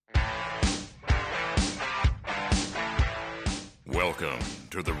Welcome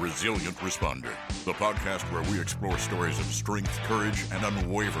to The Resilient Responder, the podcast where we explore stories of strength, courage, and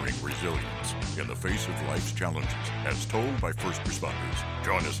unwavering resilience in the face of life's challenges, as told by first responders.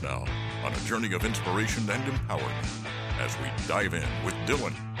 Join us now on a journey of inspiration and empowerment as we dive in with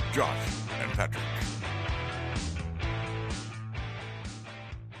Dylan, Josh, and Patrick.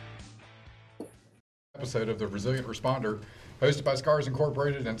 Episode of The Resilient Responder, hosted by Scars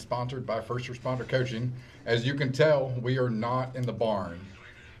Incorporated and sponsored by First Responder Coaching. As you can tell, we are not in the barn.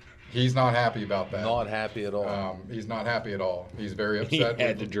 He's not happy about that. Not happy at all. He's not happy at all. He's very He upset.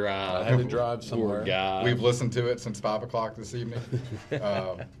 had to drive. I had to drive somewhere. Poor guy. We've listened to it since 5 o'clock this evening,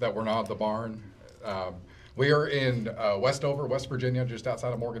 that we're not at the barn. We are in Westover, West Virginia, just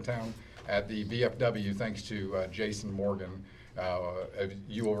outside of Morgantown, at the VFW, thanks to Jason Morgan. If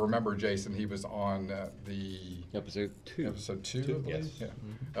you will remember Jason. He was on the Episode 2. Episode 2, I believe, yes.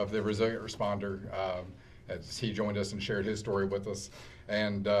 yeah, of the Resilient Responder. As he joined us and shared his story with us,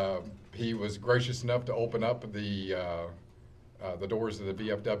 and he was gracious enough to open up the doors of the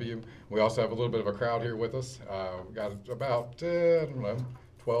VFW. We also have a little bit of a crowd here with us. We've got about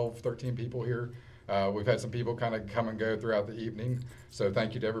 12, 13 people here. We've had some people kind of come and go throughout the evening, so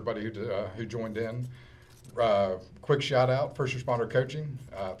thank you to everybody who joined in. Quick shout out, First Responder Coaching.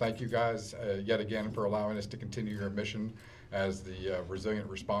 Thank you guys yet again for allowing us to continue your mission as the Resilient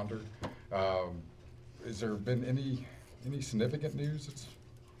Responder. Has there been any significant news?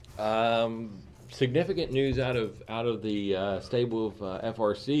 Significant news out of the stable of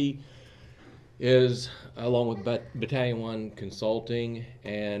FRC is, along with Battalion 1 Consulting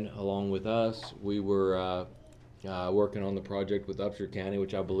and along with us, we were working on the project with Upshur County,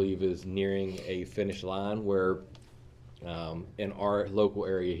 which I believe is nearing a finish line, where in our local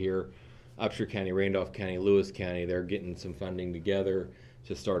area here, Upshur County, Randolph County, Lewis County, they're getting some funding together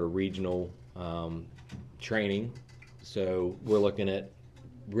to start a regional training. So we're looking at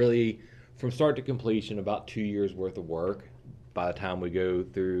really from start to completion about 2 years worth of work by the time we go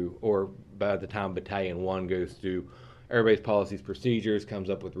through, or by the time Battalion 1 goes through airbase policies, procedures, comes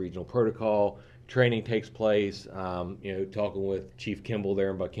up with regional protocol, training takes place. Talking with Chief Kimball there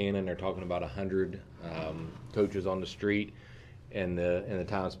in Buchanan, they're talking about 100 coaches on the street in the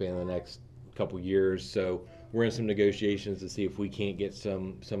time span of the next couple years. So we're in some negotiations to see if we can't get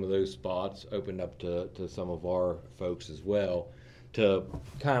some of those spots opened up to some of our folks as well, to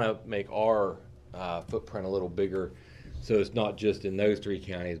kind of make our footprint a little bigger. So it's not just in those 3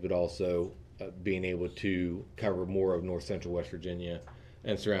 counties, but also being able to cover more of north central West Virginia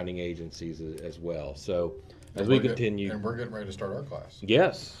and surrounding agencies as well. So as we continue. And we're getting ready to start our class.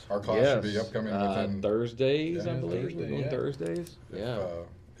 Yes. Our class should be upcoming within Thursdays, yeah, I believe. Thursday, We're going yeah. Thursdays. Yeah.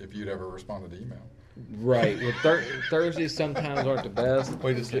 If you'd ever responded to email. Right. Well, Thursdays sometimes aren't the best.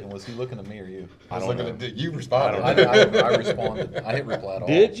 Wait a second, was he looking at me or you? I was looking at you responded. I responded. I hit reply all.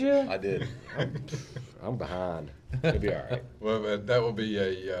 Did you? I did. I'm behind. It'll be all right. Well, that will be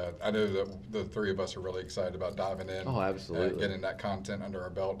I know that the 3 of us are really excited about diving in. Oh, absolutely. Getting that content under our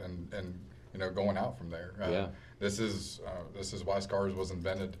belt and going out from there. Yeah. This is why Scars was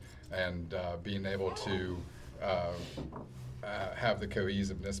invented, and being able to have the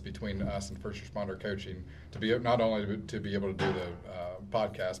cohesiveness between us and First Responder Coaching to be not only to be able to do the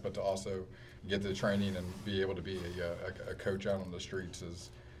podcast, but to also get the training and be able to be a coach out on the streets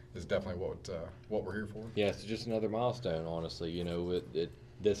is definitely what we're here for. Yeah, it's just another milestone, honestly.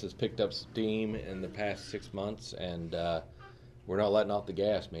 This has picked up steam in the past 6 months, and we're not letting off the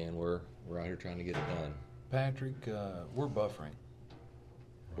gas, man. We're out here trying to get it done. Patrick, we're buffering.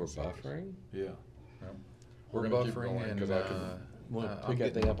 We're buffering? Yeah. We're We're going to keep buffering, going and because I can. Want to I'm pick that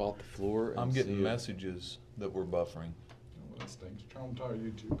getting- thing up off the floor? I'm and getting see it? messages that we're buffering. That stinks. Try and tire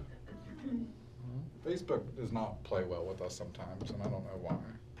YouTube. Facebook does not play well with us sometimes, and I don't know why.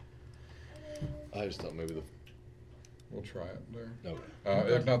 I just thought maybe We'll try it there.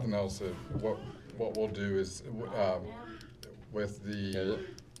 Okay. If nothing else, what we'll do is with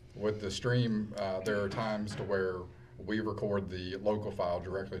the stream, there are times to where we record the local file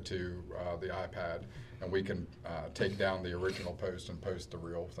directly to the iPad, and we can take down the original post and post the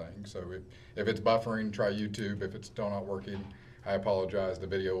real thing. So if it's buffering, try YouTube. If it's still not working, I apologize. The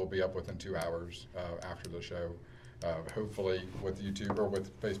video will be up within 2 hours after the show. Hopefully, with YouTube or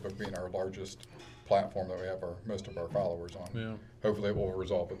with Facebook being our largest platform that we have most of our followers on. Yeah. Hopefully it will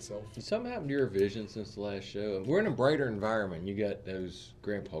resolve itself. Something happened to your vision since the last show. We're in a brighter environment. You got those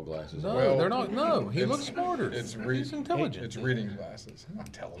grandpa glasses. No, Well, they're not. No, he it's- looks smarter. It's He's intelligent. It's reading glasses. I'm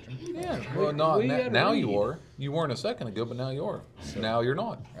intelligent. Yeah. Well, not we gotta now. read. You are. You weren't a second ago, but now you are. Now you're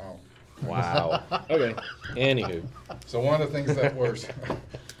not. Oh. Wow. Okay. Anywho. So one of the things that was,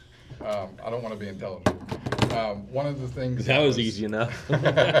 I don't want to be intelligent. One of the things That was easy enough.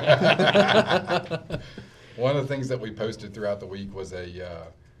 One of the things that we posted throughout the week was a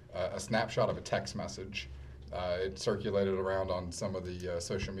snapshot of a text message. It circulated around on some of the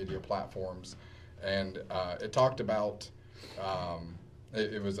social media platforms, and it talked about.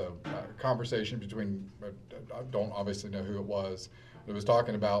 It was a conversation between. I don't obviously know who it was. It was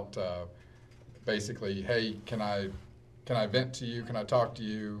talking about basically, hey, can I vent to you? Can I talk to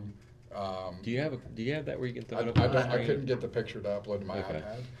you? Do you have that where you can throw it up? I couldn't get the picture to upload to my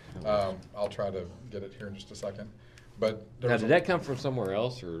iPad. I'll try to get it here in just a second. But Now, did that come from somewhere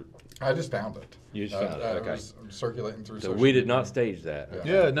else, or I just found it. You just found it, okay. It was circulating through. so social we did media. not stage that?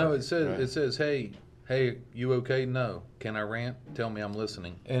 Yeah, no, it says Right. hey, you okay? No. Can I rant? Tell me I'm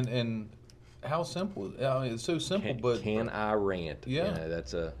listening. And how simple? I mean, it's so simple, but Can I rant? Yeah. You know,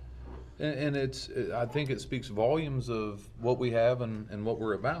 that's a. and I think it speaks volumes of what we have and what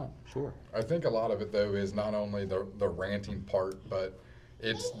we're about. Sure. I think a lot of it though is not only the ranting part, but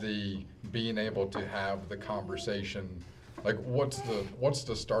it's the being able to have the conversation. Like, what's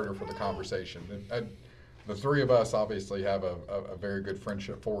the starter for the conversation? The three of us obviously have a very good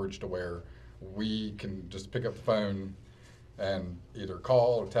friendship forged to where we can just pick up the phone and either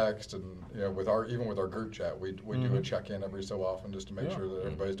call or text, and even with our group chat, we do a check-in every so often just to make sure that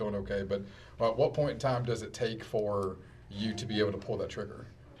everybody's doing okay. But at what point in time does it take for you to be able to pull that trigger,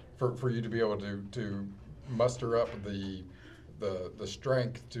 for you to be able to muster up the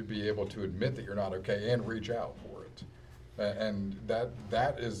strength to be able to admit that you're not okay and reach out for it? And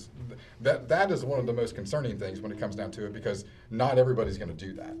that is one of the most concerning things when it comes down to it, because not everybody's going to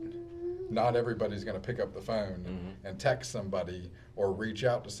do that. Not everybody's going to pick up the phone and text somebody or reach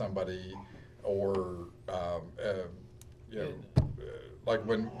out to somebody, or like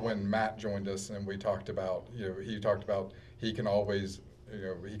when Matt joined us and we talked about, he talked about he can always,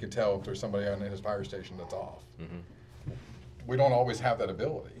 he can tell if there's somebody on his fire station that's off. We don't always have that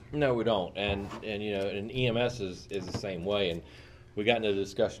ability. No, we don't, and EMS is the same way. And we got into a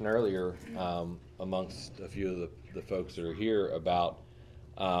discussion earlier amongst a few of the folks that are here about,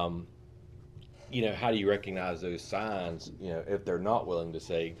 how do you recognize those signs? If they're not willing to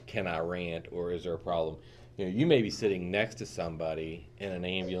say, "Can I rant?" or "Is there a problem?" You may be sitting next to somebody in an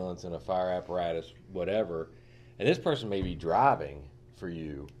ambulance, in a fire apparatus, whatever, and this person may be driving for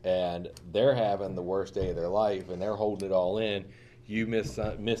you, and they're having the worst day of their life, and they're holding it all in. You missed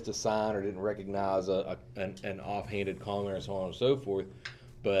a sign or didn't recognize an offhanded comment or so on and so forth,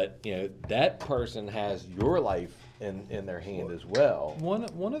 but that person has your life in their hand as well.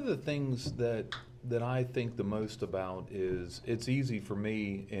 One of the things that I think the most about is it's easy for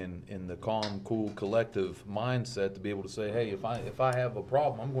me in the calm, cool, collective mindset to be able to say, hey, if I have a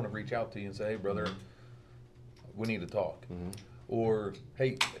problem, I'm going to reach out to you and say, hey, brother, we need to talk. Or,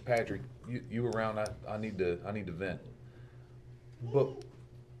 hey, Patrick, you around? I need to vent. But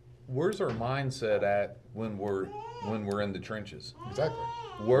where's our mindset at when we're in the trenches? Exactly.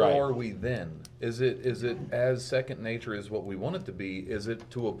 Where Right. are we then? Is it as second nature as what we want it to be? Is it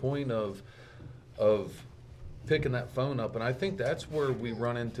to a point of picking that phone up? And I think that's where we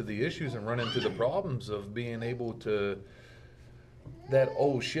run into the issues and run into the problems of being able to, that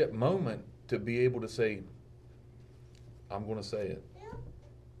oh shit moment, to be able to say, I'm going to say it.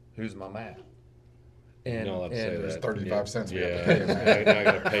 Who's my man? And, No, let's say There's that. 35 cents we Yeah, have to pay. I'm not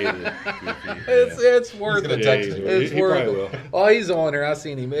going to pay the it's worth gonna it. text you. It's He worth probably it. will. Oh, he's on there. I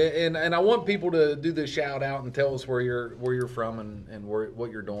seen him, and I want people to do the shout out and tell us where you're from and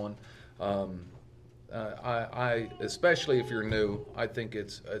what you're doing. I especially if you're new, I think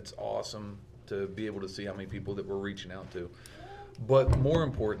it's awesome to be able to see how many people that we're reaching out to. But more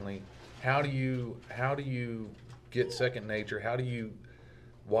importantly, how do you get second nature? How do you,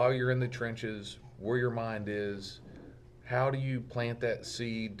 while you're in the trenches, where your mind is, how do you plant that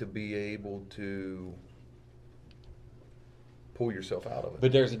seed to be able to pull yourself out of it?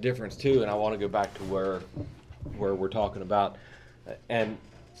 But there's a difference too, and I want to go back to where we're talking about, and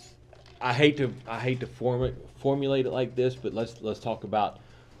I hate to formulate it like this, but let's talk about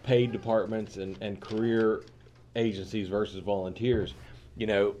paid departments and career agencies versus volunteers.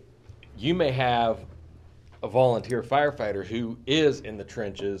 You may have a volunteer firefighter who is in the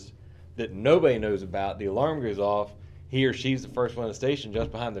trenches that nobody knows about. The alarm goes off. He or she's the first one in the station,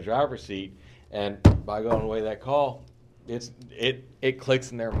 just behind the driver's seat, and by going away that call, it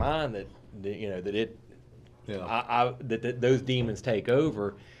clicks in their mind that those demons take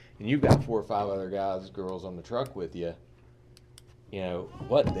over, and you've got 4 or 5 other guys, girls on the truck with you.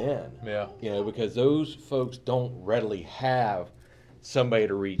 What then? Yeah. Because those folks don't readily have somebody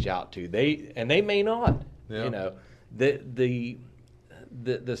to reach out to. They may not. Yeah.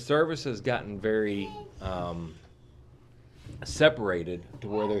 the service has gotten very separated to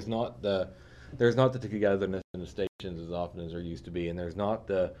where there's not the togetherness in the stations as often as there used to be, and there's not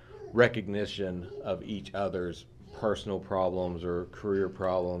the recognition of each other's personal problems or career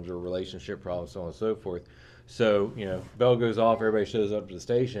problems or relationship problems, so on and so forth. So, bell goes off, everybody shows up to the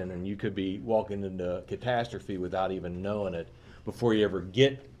station, and you could be walking into catastrophe without even knowing it before you ever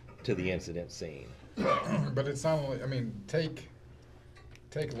get to the incident scene. But it's not only,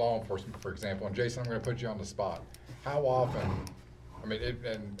 take law enforcement, for example, and Jason, I'm going to put you on the spot. How often,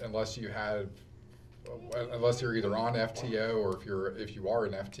 unless you're either on FTO or if you are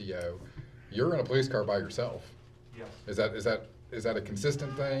an FTO, you're in a police car by yourself. Yes. Is that a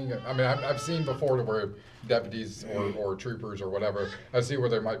consistent thing? I've seen before to where deputies or troopers or whatever, I see where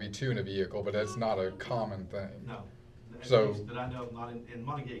there might be two in a vehicle, but that's not a common thing. No. So that I know of, not in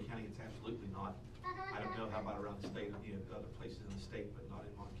Montague County, it's absolutely not. I don't know how about around the state, other places in the state, but not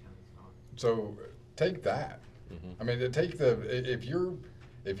in Montague County, it's not. So take that. Mm-hmm.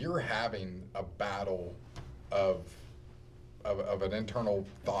 If you're having a battle of an internal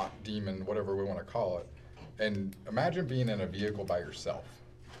thought demon, whatever we want to call it, and imagine being in a vehicle by yourself,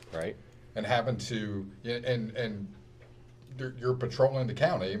 Right. and having to and you're patrolling the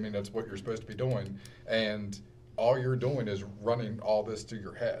county. That's what you're supposed to be doing, and all you're doing is running all this through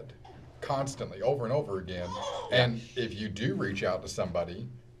your head constantly over and over again. And if you do reach out to somebody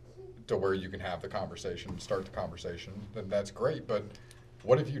to where you can have the conversation, start the conversation, then that's great. But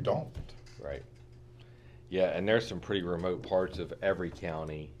what if you don't? Right. Yeah, and there's some pretty remote parts of every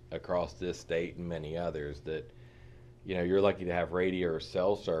county across this state and many others that, you're lucky to have radio or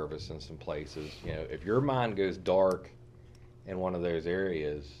cell service in some places. If your mind goes dark in one of those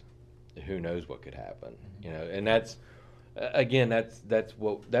areas, who knows what could happen? And that's, again, that's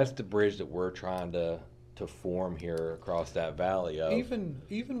the bridge that we're trying to form here across that valley of.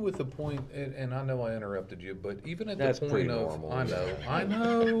 Even with the point, and I know I interrupted you, but even at That's the pretty point of, normal. I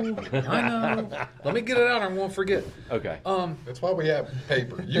know. Let me get it out, or I won't forget. Okay. That's why we have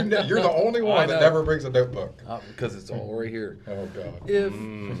paper. You're the only one that never brings a notebook. Because it's all right here. Oh God.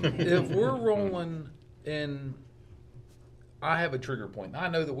 If we're rolling in, I have a trigger point. I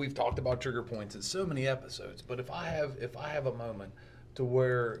know that we've talked about trigger points in so many episodes, but if I have a moment to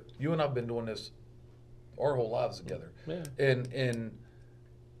where you and I've been doing this our whole lives together, and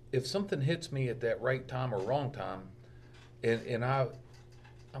if something hits me at that right time or wrong time, and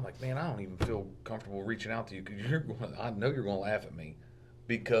I'm like, man, I don't even feel comfortable reaching out to you because I know you're going to laugh at me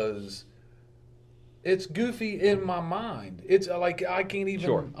because it's goofy in my mind. It's like I can't even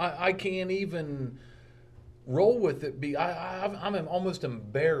Sure. I can't even roll with it. I'm almost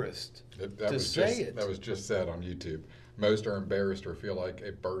embarrassed to say it. That was just said on YouTube. Most are embarrassed or feel like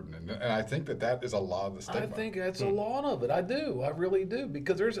a burden, and I think that is a lot of the stigma. I think that's a lot of it. I do. I really do.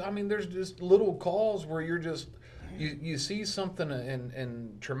 Because there's just little calls where you're just, you see something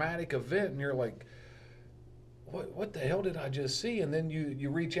in traumatic event and you're like, what the hell did I just see? And then you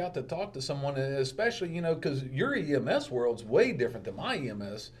reach out to talk to someone, especially, because your EMS world's way different than my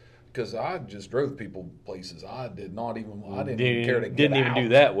EMS. Because I just drove people places. I didn't even care to get Didn't even out. do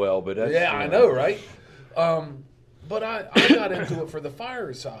that well, but that's, I know, right? But I got into it for the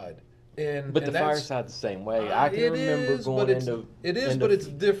fire side. But the fireside's the same way. I can remember going into... It is, but it's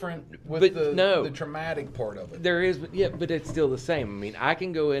different with the traumatic part of it. There is, but it's still the same. I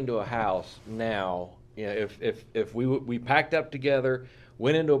can go into a house now, if we packed up together,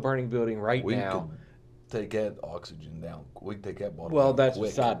 went into a burning building now... could take that oxygen down. We can take that bottle Well, down that's quick.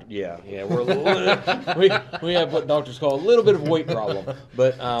 beside. Yeah. We're a little, we have what doctors call a little bit of a weight problem,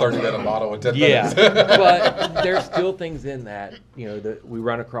 but 30-minute bottle in 10 yeah. minutes. But there's still things in that that we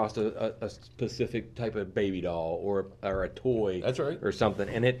run across a specific type of baby doll or a toy. That's right. Or something,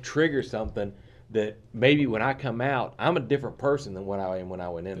 and it triggers something that maybe when I come out, I'm a different person than what I am when I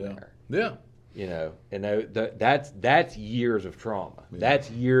went in there. Yeah. And that's years of trauma. Yeah. That's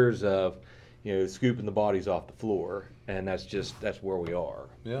years of scooping the bodies off the floor, and that's where we are.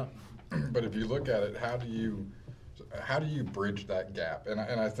 Yeah. But if you look at it, how do you bridge that gap? And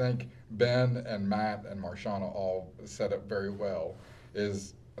I think Ben and Matt and Marshana all said it very well,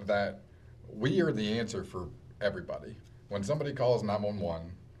 is that we are the answer for everybody. When somebody calls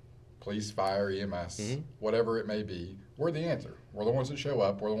 911, police, fire, EMS, whatever it may be, we're the answer. We're the ones that show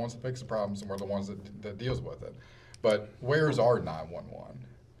up, we're the ones that fix the problems, and we're the ones that deals with it. But where's our 911?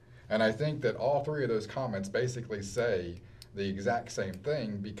 And I think that all three of those comments basically say the exact same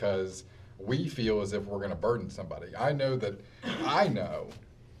thing because we feel as if we're going to burden somebody. I know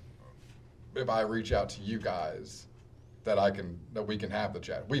if I reach out to you guys that we can have the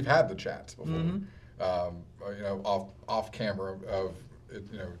chat. We've had the chats before, off camera of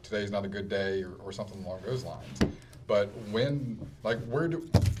today's not a good day or something along those lines. But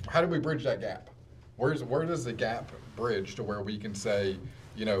how do we bridge that gap? Where does the gap bridge to where we can say,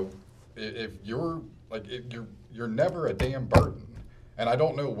 if you're you're never a damn burden. And I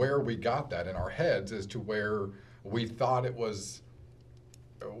don't know where we got that in our heads as to where we thought it was,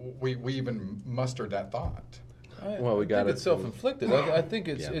 we even mustered that thought. Well, we got I think it. it's self-inflicted. I think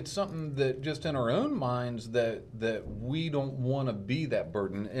Yeah. it's something that just in our own minds that we don't want to be that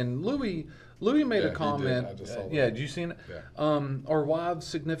burden. And Louis made Yeah, a he comment. did. I just saw that. Yeah, did you see it? Yeah. Our wives,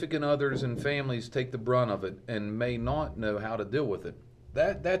 significant others, and families take the brunt of it and may not know how to deal with it.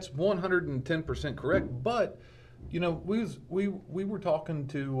 That's 110% correct. But we were talking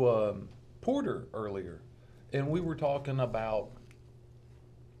to Porter earlier, and we were talking about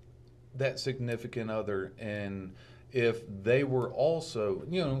that significant other, and if they were also,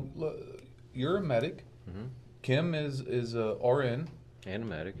 you're a medic. Mm-hmm. Kim is a RN And a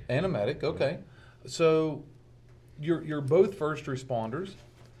medic. and a medic. Okay, so you're both first responders,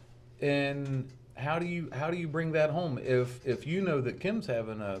 and how do you bring that home if you know that Kim's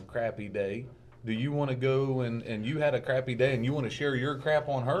having a crappy day? Do you want to go and you had a crappy day and you want to share your crap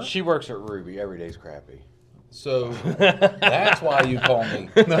on her? She works at Ruby. Every day's crappy. So that's why you call me.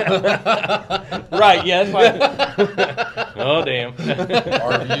 Right, yeah, that's why. Oh, damn.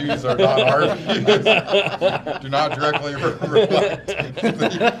 Our views are not our views. Do not directly reflect.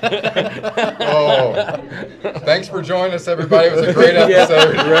 Thanks for joining us, everybody. It was a great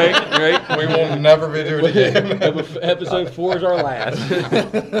episode. Right. We will never be doing it again. Episode 4 is our last.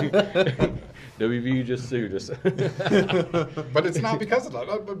 WVU just sued us. But it's not because of that.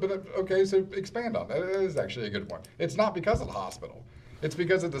 But okay, so expand on that. It is actually a good one. It's not because of the hospital. It's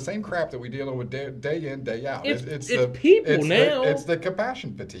because of the same crap that we deal with day in, day out. It's people now. It's the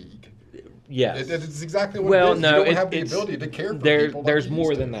compassion fatigue. Yes. It's exactly what Well, it is. no, you don't have the ability to care for people. Like There's you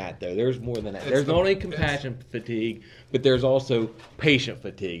more used to. than that, though. There's more than that. It's There's the- not only it's- compassion fatigue, but there's also patient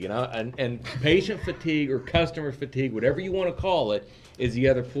fatigue. And patient fatigue or customer fatigue, whatever you want to call it, is the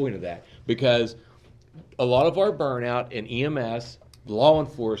other point of that. Because a lot of our burnout in EMS, law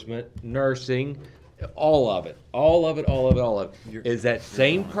enforcement, nursing, all of it is that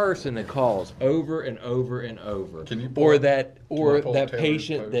same person that calls over and over and over, Can you pull or up- that Taylor's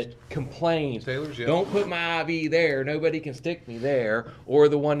patient post? that complains, Taylor's, yeah. don't put my IV there, nobody can stick me there, or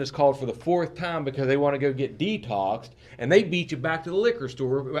the one that's called for the 4th time because they want to go get detoxed and they beat you back to the liquor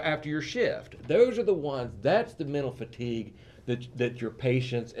store after your shift. Those are the ones. That's the mental fatigue that your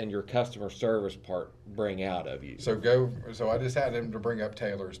patients and your customer service part bring out of you. So I just had him to bring up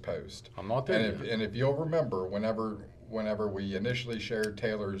Taylor's post. I'm not there yet. And if you'll remember, whenever we initially shared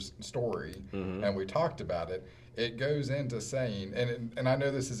Taylor's story and we talked about it, it goes into saying, and I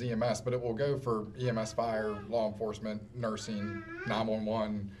know this is EMS, but it will go for EMS, fire, law enforcement, nursing,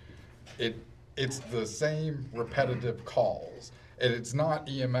 911. It's the same repetitive calls. And it's not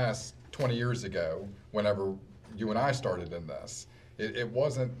EMS 20 years ago, whenever you and I started in this. It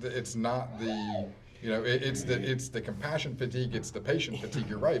wasn't. It's not the. It's the compassion fatigue. It's the patient fatigue.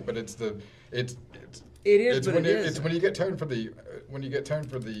 You're right, but it's when you get toned for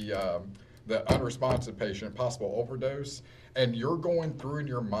the unresponsive patient, possible overdose, and you're going through in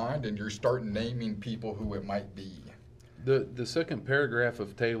your mind and you're starting naming people who it might be. The second paragraph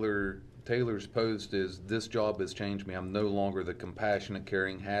of Taylor's post is, "This job has changed me. I'm no longer the compassionate,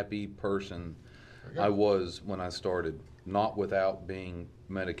 caring, happy person I was when I started, not without being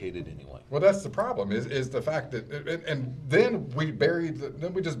medicated anyway." Well, that's the problem. Is the fact that, and then we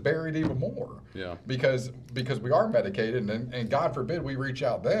just buried even more. Yeah. Because we are medicated, and God forbid we reach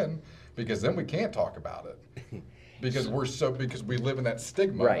out then, because then we can't talk about it. Because we live in that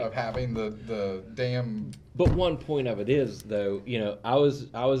stigma Right. of having the damn. But one point of it is, though, I was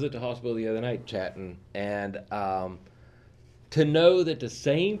at the hospital the other night chatting, and to know that the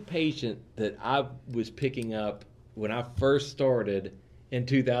same patient that I was picking up when I first started in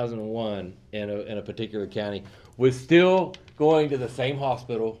 2001 in a particular county was still going to the same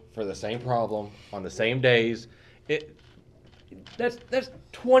hospital for the same problem on the same days. That's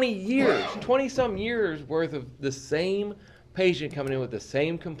 20 some years worth of the same patient coming in with the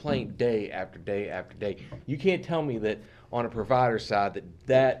same complaint day after day after day. You can't tell me that on a provider side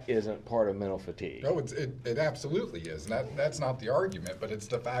that isn't part of mental fatigue. No, it absolutely is. And that's not the argument, but it's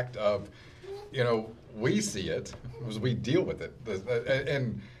the fact of, we see it because we deal with it,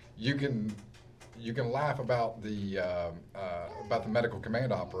 and you can laugh about the medical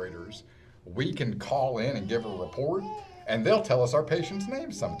command operators. We can call in and give a report, and they'll tell us our patient's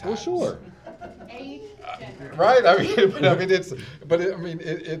name sometimes. Well, sure. Age, gender. Right, it's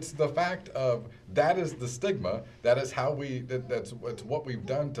the fact of that is the stigma. That is how that's what we've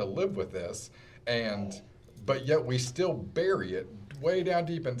done to live with this, but yet we still bury it way down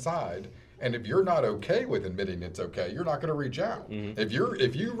deep inside. And if you're not okay with admitting it's okay, you're not going to reach out. Mm-hmm. If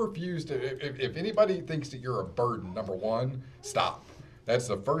you refuse to, if anybody thinks that you're a burden, number one, stop. That's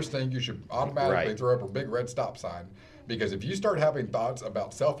the first thing you should automatically Right. throw up a big red stop sign. Because if you start having thoughts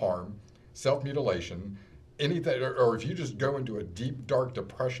about self-harm, self-mutilation, anything, or if you just go into a deep, dark,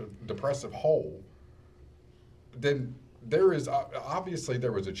 depressive hole, then there is obviously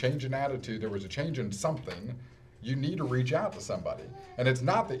there was a change in attitude, there was a change in something. You need to reach out to somebody. And it's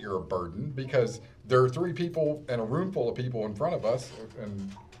not that you're a burden, because there are 3 people in a room full of people in front of us,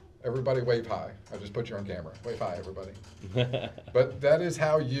 and everybody wave hi. I just put you on camera. Wave hi, everybody. But that is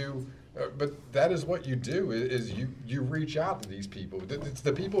how you, but that is what you do, is you reach out to these people. It's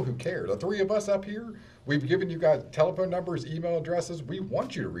the people who care. The 3 of us up here, we've given you guys telephone numbers, email addresses. We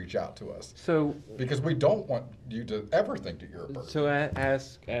want you to reach out to us. So, Because we don't want you to ever think that you're a burden. so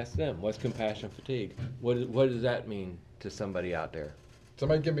ask them, what's compassion fatigue? What does that mean to somebody out there?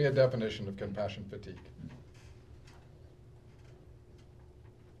 Somebody give me a definition of compassion fatigue.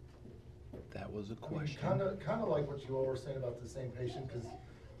 That was a I mean, question. kind of like what you all were saying about the same patient, because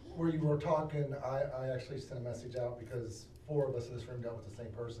where you were talking, I actually sent a message out because 4 of us in this room dealt with the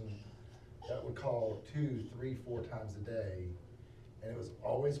same person that would call 2, 3, 4 times a day, and it was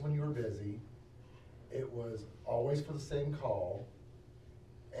always when you were busy. It was always for the same call,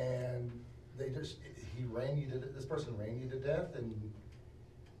 and this person ran you to death. And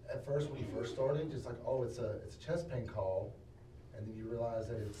at first, when you first started, just like, oh, it's a chest pain call, and then you realize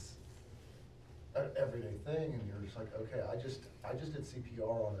that it's an everyday thing, and you're just like, okay, I just did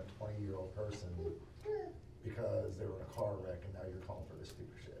CPR on a 20-year-old person because they were in a car wreck, and now you're calling for this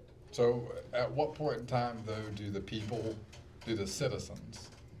stupid shit. So at what point in time, though, do the citizens,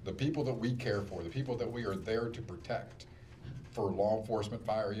 the people that we care for, the people that we are there to protect for law enforcement,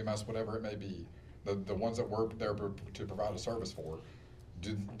 fire, EMS, whatever it may be, the ones that we're there to provide a service for,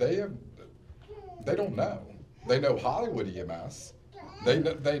 they don't know. They know Hollywood EMS.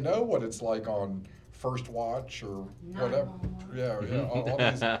 They know what it's like on First Watch or whatever.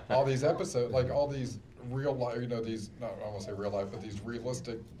 Yeah, all these episodes, like all these real life, these, not I won't say real life, but these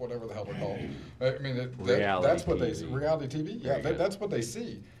realistic, whatever the hell they're called. I mean, that's what they see. Reality TV. Yeah, that's what they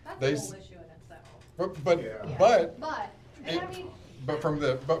see. That's a whole issue in itself. But from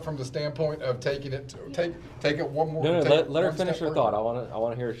the standpoint of taking it take it one more. No, let her finish her thought. I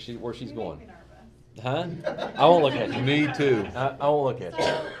want to hear where she's going. Huh? I won't look at you. Me too. I won't look at you.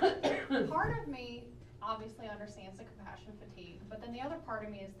 So, part of me obviously understands the compassion fatigue, but then the other part of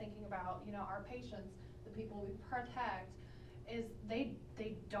me is thinking about, our patients, the people we protect, is they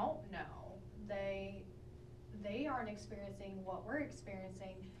don't know. They aren't experiencing what we're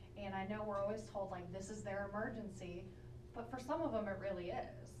experiencing, and I know we're always told, like, this is their emergency, but for some of them it really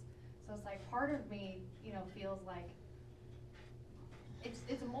is. So it's like part of me, feels like it's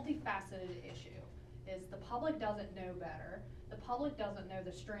a multifaceted issue. Is the public doesn't know better. The public doesn't know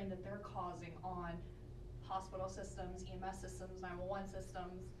the strain that they're causing on hospital systems, EMS systems, 911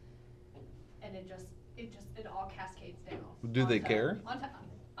 systems, and it all cascades down. Do they care?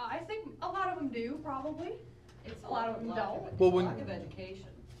 I think a lot of them do, probably. It's A lot of them don't. It's Well, a when- lack of education.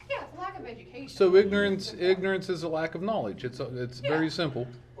 Yeah, it's a lack of education. So ignorance is a lack of knowledge. It's very simple.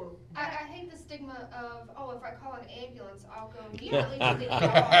 I hate the stigma of, if I call an ambulance, I'll go immediately to the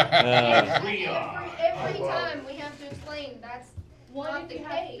ER. Every time we have to explain that's not if the you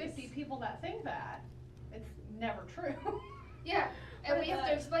have case. 50 people that think that, it's never true. Yeah, and we have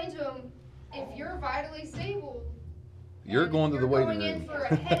to explain to them, if you're vitally stable, You're and going to the waiting You're room. going in for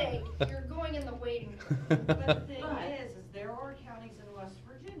a headache, you're going in the waiting room. But the thing is there are counties in West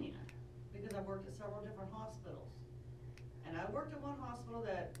Virginia, because I've worked at several different hospitals. And I worked at one hospital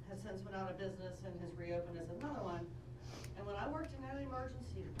that has since went out of business and has reopened as another one. And when I worked in an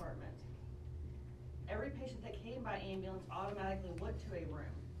emergency department, every patient that came by ambulance automatically went to a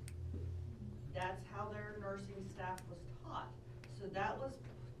room. That's how their nursing staff was taught. So that was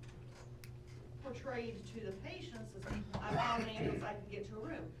portrayed to the patients as, I found an ambulance, I can get to a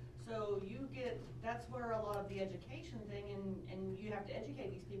room. So that's where a lot of the education thing, and you have to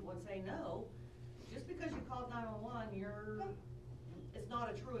educate these people and say, no, just because you called 911, it's not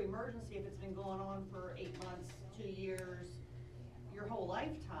a true emergency if it's been going on for 8 months, 2 years, your whole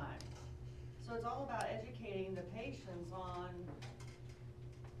lifetime. So it's all about educating the patients on.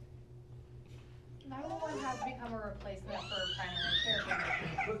 911 has become a replacement for primary care.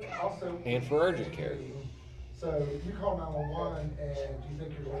 But also, And for urgent care. So you call 911 and you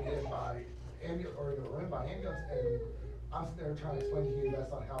think you're going to get in by or you're running by ambulance, and I'm sitting there trying to explain to you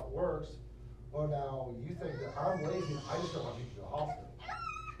that's not how it works. Well, now you think that I'm lazy, I just don't want you to go to the hospital.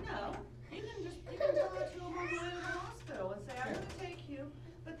 No, you can tell it to them on the way to the hospital and say, I'm gonna take you,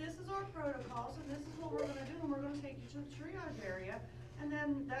 but this is our protocols, and this is what we're gonna do, and we're gonna take you to the triage area. And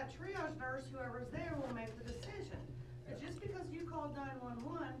then that triage nurse, whoever's there, will make the decision. But just because you called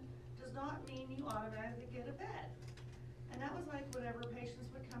 911 does not mean you automatically get a bed. And that was like whenever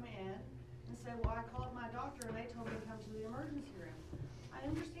patients would come in and say, well, I called my doctor and they told me to come to the emergency room. I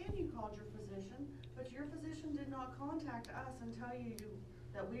understand you called your physician, but your physician did not contact us and tell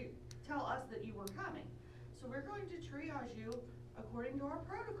us that you were coming. So we're going to triage you according to our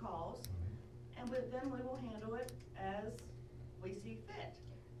protocols, and then we will handle it as we see fit.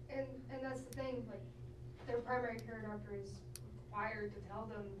 And that's the thing, like, their primary care doctor is required to tell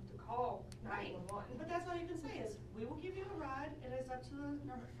them to call 911. But that's all you can say is, we will give you a ride, and it's up to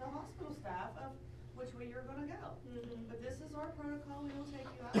the hospital staff of which way you're gonna go. But this is our protocol, we will take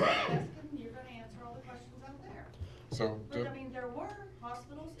you out to the desk, and you're gonna answer all the questions out there. So, But I mean, there were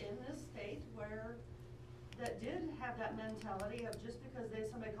hospitals in this state that did have that mentality of just because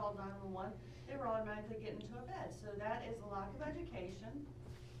somebody called 911, they were automatically getting into a bed. So that is a lack of education.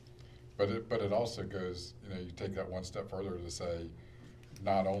 but it also goes, you take that one step further to say,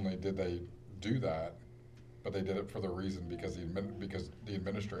 not only did they do that, but they did it for the reason because the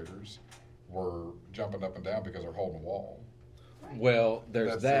administrators were jumping up and down because they're holding a wall. Well,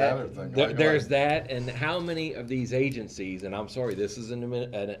 there's That's the other that. thing. There's that, and how many of these agencies? And I'm sorry, this is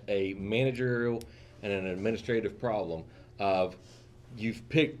a managerial and an administrative problem. Of you've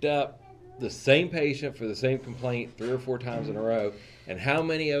picked up the same patient for the same complaint 3 or 4 times in a row, and how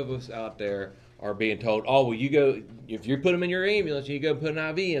many of us out there are being told, oh, well, you go, if you put them in your ambulance, you go put an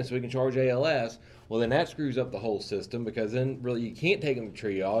IV in so we can charge ALS. Well, then that screws up the whole system, because then really you can't take them to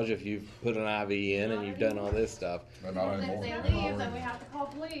triage if you've put an IV in and you've done all this stuff. But not If anymore. they leave, then we have to call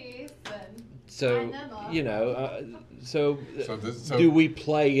police and So, sign them up. So So do we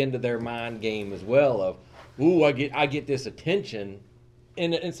play into their mind game as well of, ooh, I get this attention,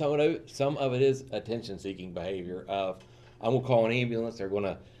 and some of it is attention seeking behavior of, I'm gonna call an ambulance, they're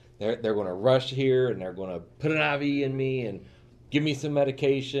gonna rush here and they're gonna put an IV in me and give me some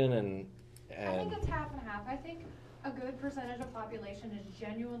medication and I think it's half and half. I think a good percentage of population is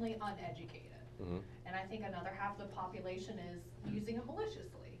genuinely uneducated. And I think another half of the population is using it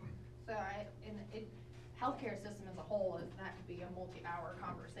maliciously. So healthcare system as a whole, that could be a multi-hour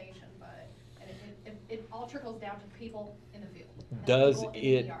conversation, but it all trickles down to people in the field. And Does people in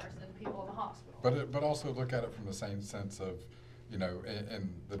it- the ERs and people in the hospital. But also look at it from the same sense of,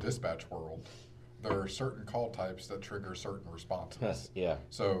 in the dispatch world, there are certain call types that trigger certain responses. Yeah.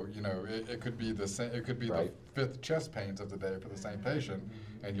 So, it could be the same, it could be Right. the 5th chest pains of the day for the same patient,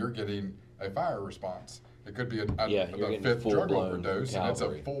 and you're getting a fire response. It could be Yeah, the you're getting 5th drug full-blown overdose, and it's a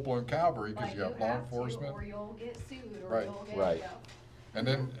cavalry. full-blown cavalry because Like, you have law enforcement. or you'll get sued, or Right. you'll get, Right. And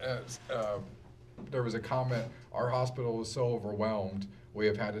then there was a comment, our hospital is so overwhelmed, we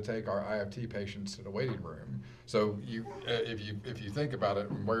have had to take our IFT patients to the waiting room. So if you think about it,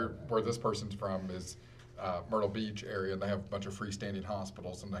 where this person's from is Myrtle Beach area, and they have a bunch of freestanding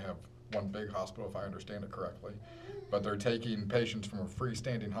hospitals, and they have one big hospital, if I understand it correctly. But they're taking patients from a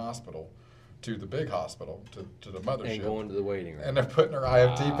freestanding hospital to the big hospital, to the mothership. And going to the waiting room. And they're putting their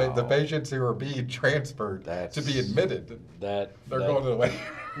IFT, the Wow. patients who are being transferred to be admitted, they're going to the waiting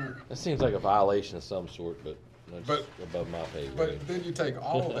room. That seems like a violation of some sort, but that's But- above my pay grade. But then you take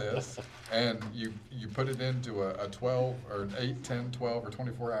all of this and you put it into a 12 or an 8, 10, 12 or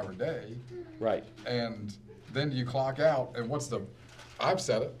 24-hour day, Right. and then you clock out, and I've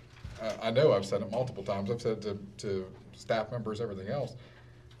said it, I know I've said it multiple times, I've said it to staff members, everything else,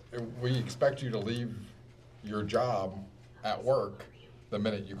 we expect you to leave your job at work the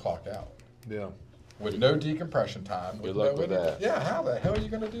minute you clock out. Yeah. With no decompression time. Good luck with that. Yeah, how the hell are you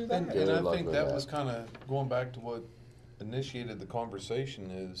gonna do that? And Good I luck think with that that. was kind of going back to what initiated the conversation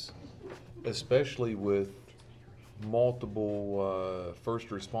is, especially with multiple first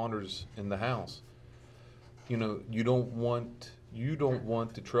responders in the house. You don't want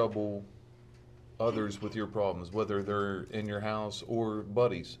to trouble others with your problems, whether they're in your house or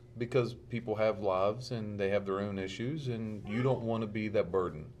buddies, because people have lives and they have their own issues, and you don't want to be that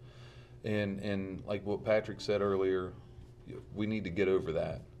burden. And like what Patrick said earlier, we need to get over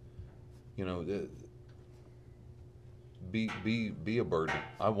that. Be a burden.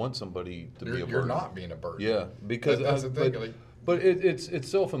 I want somebody to be a burden. You're not being a burden. Yeah, because That's the thing, but it's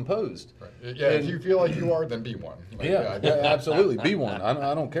self-imposed. Right. Yeah, if you feel like you are, then be one. Like, Yeah, absolutely. Be one.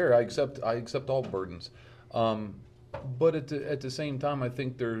 I don't care. I accept all burdens. But at the same time, I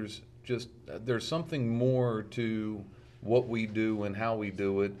think there's just there's something more to what we do and how we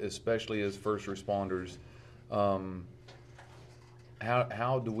do it, especially as first responders.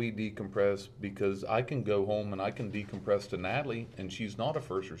 How do we decompress? Because I can go home and I can decompress to Natalie, and she's not a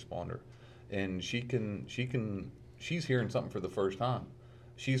first responder, and she's hearing something for the first time.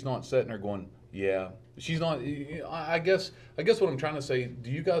 She's not sitting there going, yeah. She's not. I guess what I'm trying to say.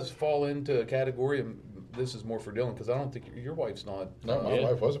 Do you guys fall into a category? And this is more for Dylan, because I don't think your wife's not. No, my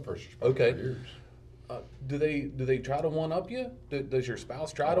wife was a first responder for years. Do they try to one up you? Does your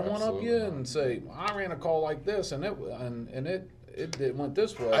spouse try to one up you and say, I ran a call like this and it went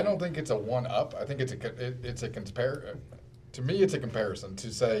this way? I don't think it's a one up. I think it's a compare. To me, it's a comparison to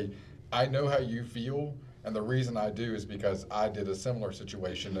say, I know how you feel, and the reason I do is because I did a similar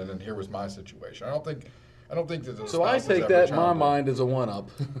situation, and then here was my situation. I don't think that the So I take that in my mind as a one up.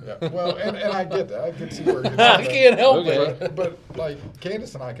 Yeah, well, and I get that. I can see where you're I can't help it. But like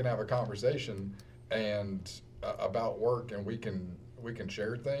Candace and I can have a conversation and about work, and we can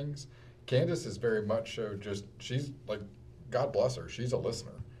share things. Candace is very much so she's like, God bless her, she's a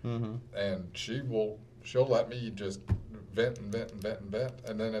listener, and she'll let me just vent and vent and vent and vent,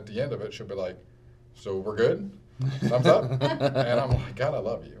 and then at the end of it she'll be like, so we're good, thumbs up, and I'm like, God, I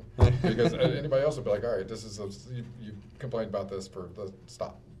love you, because anybody else would be like, all right, this is you complained about this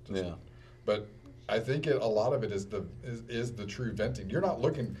stop. Yeah, but I think a lot of it is the true venting.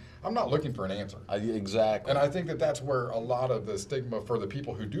 I'm not looking for an answer. Exactly. And I think that's where a lot of the stigma for the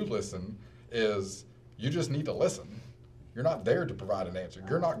people who do listen is you just need to listen. You're not there to provide an answer.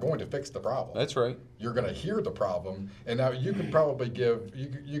 You're not going to fix the problem. That's right. You're going to hear the problem, and now you could probably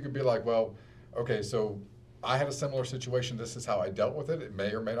you could be like, well, okay, so I had a similar situation. This is how I dealt with it. It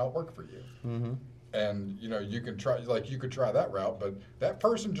may or may not work for you. Mm-hmm. And you can try, you could try that route, but that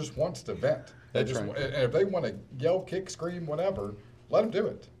person just wants to vent. That's right. And if they want to yell, kick, scream, whatever, let them do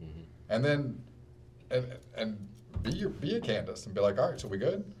it. Mm-hmm. And then, and be a Candace and be like, all right, so we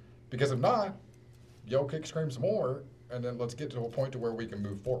good? Because if not, yell, kick, scream some more, and then let's get to a point to where we can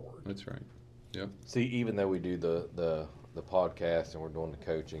move forward. That's right. Yep. See, even though we do the podcast and we're doing the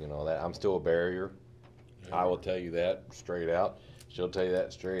coaching and all that, I'm still a barrier. Yeah. I will tell you that straight out. She'll tell you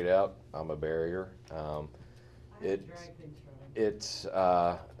that straight out. I'm a barrier. It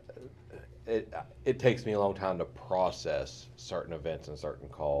takes me a long time to process certain events and certain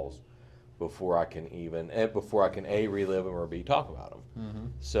calls before I can A, relive them, or B, talk about them. Mm-hmm.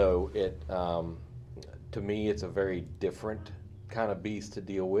 So to me, it's a very different kind of beast to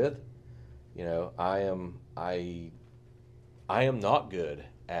deal with. I am not good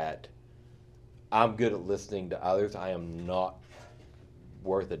at. I'm good at listening to others. I am not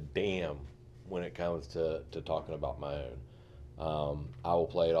worth a damn when it comes to talking about my own. I will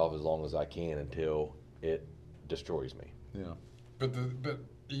play it off as long as I can until it destroys me. Yeah. But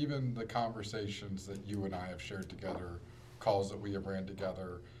even the conversations that you and I have shared together, calls that we have ran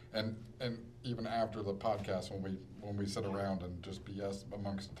together, and even after the podcast when we sit around and just BS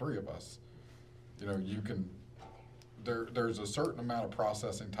amongst the three of us, you can. There's a certain amount of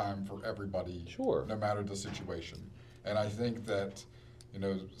processing time for everybody, sure, no matter the situation. And I think that,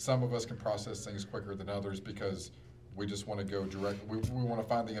 some of us can process things quicker than others because we just want to go direct. We want to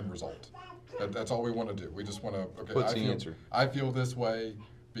find the end result. That's all we want to do. We just want to, okay, what's the answer? I feel this way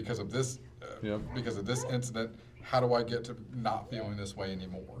because of this, because of this incident. How do I get to not feeling this way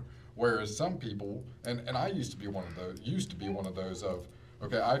anymore? Whereas some people, and I used to be one of those of,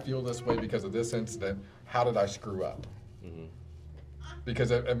 okay, I feel this way because of this incident. How did I screw up? Mm-hmm.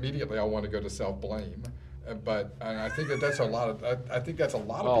 Because immediately I want to go to self-blame. But I think that's a lot of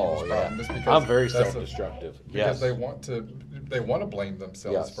people's problem. Is because I'm very self-destructive. Because they want to blame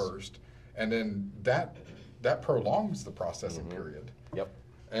themselves first, and then that prolongs the processing period. Yep.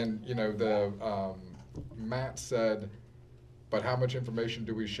 And Matt said, but how much information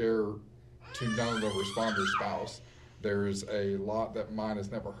do we share to none of the responder spouse? There's a lot that mine has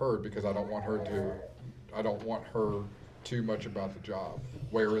never heard because I don't want her too much about the job.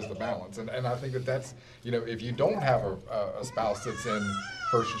 Where is the balance? And I think that's, if you don't have a spouse that's in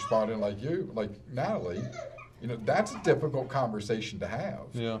first responding like you, like Natalie, that's a difficult conversation to have.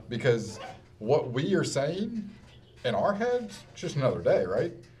 Yeah. Because what we are saying in our heads, it's just another day,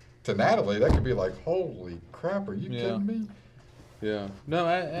 right? To Natalie, that could be like, holy crap, are you kidding me? Yeah. No,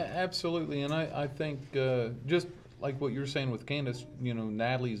 absolutely. And I think just like what you're saying with Candace,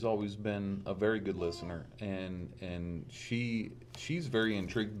 Natalie's always been a very good listener, and she's very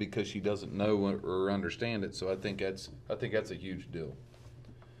intrigued because she doesn't know or understand it. So I think that's a huge deal.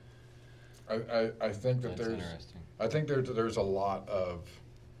 I think that there's a lot of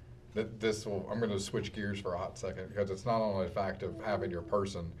I'm going to switch gears for a hot second, because it's not only the fact of having your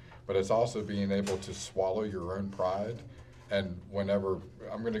person, but it's also being able to swallow your own pride. And whenever,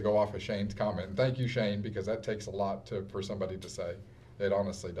 I'm going to go off of Shane's comment, and thank you, Shane, because that takes a lot for somebody to say. It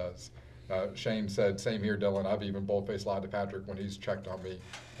honestly does. Shane said, same here, Dylan. I've even bold-faced lied to Patrick when he's checked on me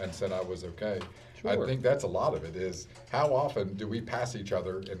and said I was okay. I Sure. think that's a lot of it, is how often do we pass each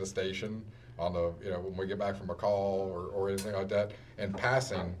other in the station on the, when we get back from a call or anything like that, and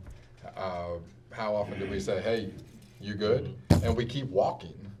passing, how often do we say, hey, you good? And we keep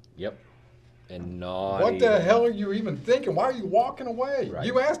walking. Yep. And not What the even- hell are you even thinking? Why are you walking away? Right.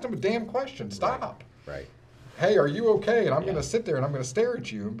 You asked him a damn question. Stop. Right. Hey, are you okay? And I'm Yeah. going to sit there and I'm going to stare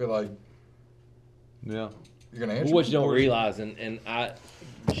at you and be like, Yeah. you're going to answer What me? you don't realize, and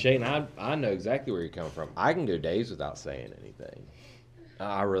Shane, I know exactly where you're coming from. I can go days without saying anything.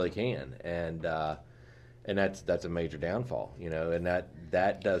 I really can, and that's a major downfall, and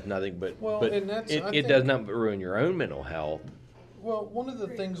that does nothing but Well, but and that's- I it does think- nothing but ruin your own mental health. Well, one of the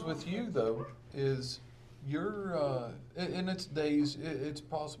things with you though is you're, and it's days, it's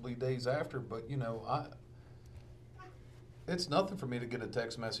possibly days after, but it's nothing for me to get a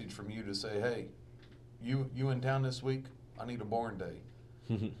text message from you to say, hey, you in town this week? I need a barn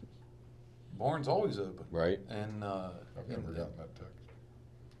day. Barn's always open. Right. And, I've never gotten that text.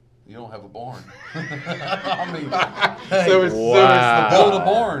 you don't have a barn. I mean, hey, So it's Wow. build a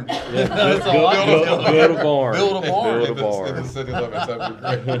barn. That's all I Build know. build a barn. Build a barn. Build a In the barn. city limits,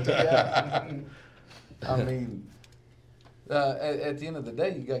 that'd be great. Yeah. I mean, at the end of the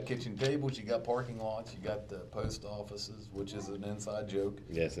day, you got kitchen tables, you got parking lots, you got the post offices, which is an inside joke.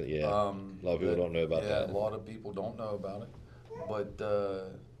 Yes, yeah. A a lot of people don't know about that. A lot of people don't know about it. But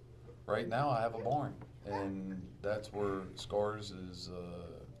right now, I have a barn, and that's where Scars has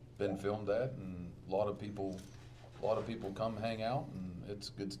been filmed at, and a lot of people come hang out, and it's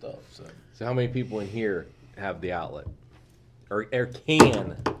good stuff. So how many people in here have the outlet, or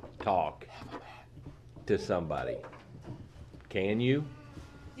can talk to somebody? Can you?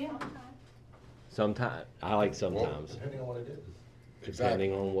 Yeah. Sometimes. I like sometimes, Depending on what it is.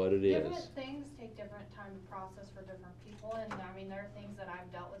 depending on what it is. Different things take different time to process for different people, and I mean, there are things that I've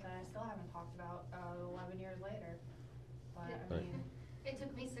dealt with that I still haven't talked about 11 years later. But I Right. mean, It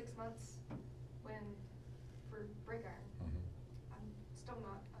took me 6 months for brake iron. Mm-hmm. I'm still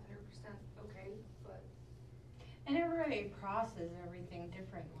not 100% okay, but And everybody processes everything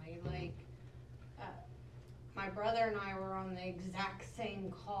differently. Like, my brother and I were on the exact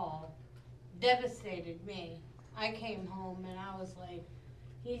same call. Devastated me. I came home and I was like,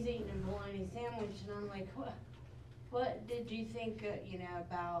 he's eating a bologna sandwich, and I'm like, what did you think,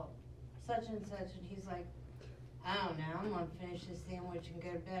 about such and such? And he's like, I don't know. I'm gonna finish this sandwich and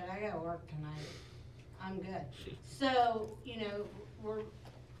go to bed. I gotta work tonight. I'm good. So, we're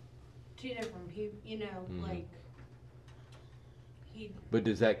two different people. Mhm. Like he. But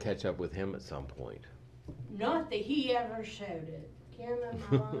does that catch up with him at some point? Not that he ever showed it. Kim, am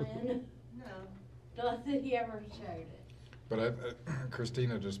I lying? No. Not that he ever showed it. But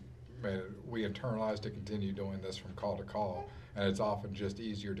Christina just made it, we internalize to continue doing this from call to call, and it's often just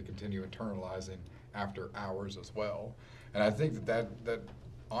easier to continue internalizing after hours as well. And I think that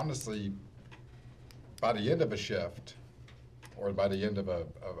honestly, by the end of a shift, or by the end of a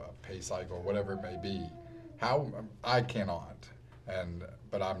pay cycle, or whatever it may be, I cannot,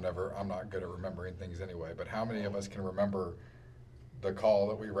 but I'm not good at remembering things anyway, but how many of us can remember the call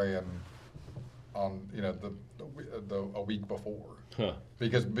that we ran on, a week before? Huh.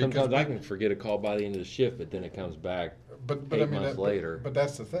 Because Sometimes I can forget a call by the end of the shift, but then it comes back but 8 I mean, months later. But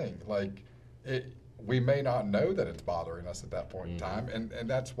that's the thing. Like, we may not know that it's bothering us at that point in Mhm. time, and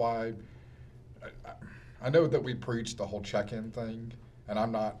that's why I know that we preach the whole check-in thing, and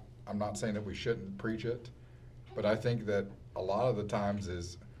I'm not saying that we shouldn't preach it, but I think that a lot of the times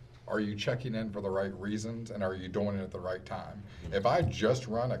is, are you checking in for the right reasons, and are you doing it at the right time? If I just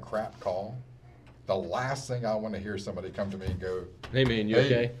run a crap call, the last thing I want to hear somebody come to me and go, Hey man, you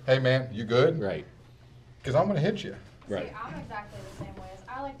okay? Hey man, you good? Right. Because I'm going to hit you. Right. See, I'm exactly the same way. As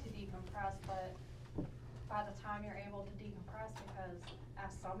I like to decompress, but by the time you're able to decompress, because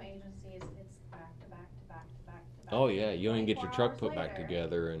at some agencies, it's back to back to back to back to back. Oh yeah, you don't even get your 24 truck hours put back later.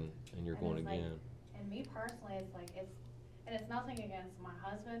 together and you're And going it's like- again. And me personally, it's nothing against my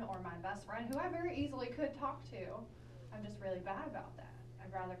husband or my best friend, who I very easily could talk to. I'm just really bad about that.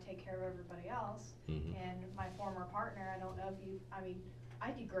 I'd rather take care of everybody else. Mhm. And my former partner, I don't know if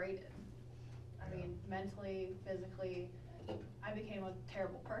I degraded. Mentally, physically, I became a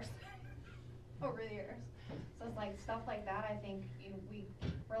terrible person over the years. So it's like stuff like that. I think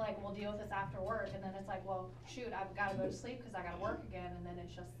we're like, we'll deal with this after work, and then it's like, well, shoot, I've got to go to sleep because I got to work again, and then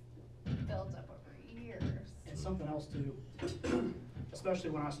it's just builds up over years. And something else too, especially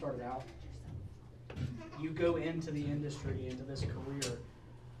when I started out, you go into the industry, into this career,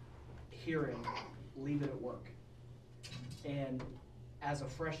 hearing, leave it at work. And as a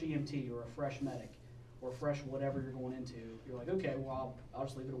fresh EMT or a fresh medic or fresh whatever you're going into, you're like, okay, well, I'll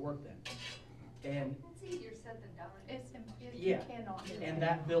just leave it at work then. And It's easier said than done. You cannot do and it.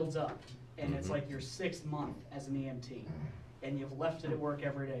 that builds up. And it's like your 6th month as an EMT, and you've left it at work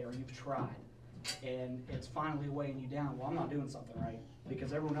every day, or you've tried, and it's finally weighing you down. Well, I'm not doing something right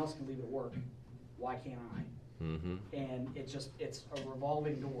because everyone else can leave it at work. Why can't I? Mm-hmm. And it's a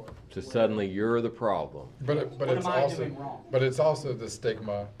revolving door. So suddenly you're the problem. But What it's am I also doing wrong? but it's also the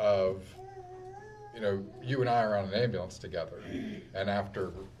stigma of, you know, you and I are on an ambulance together, and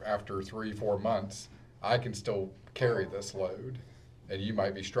after 3-4 months, I can still carry this load, and you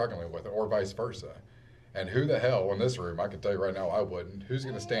might be struggling with it, or vice versa. And who the hell in this room, I can tell you right now, I wouldn't. Who's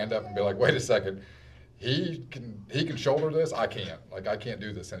going to stand up and be like, wait a second, he can shoulder this, I can't. Like, I can't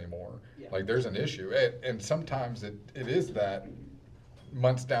do this anymore. Yeah. Like, there's an issue. And sometimes it is that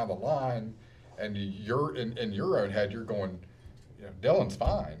months down the line, and you're in your own head, you're going, you know, Dylan's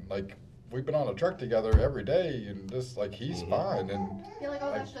fine. Like, we've been on a truck together every day, and just like, he's fine. And You're like,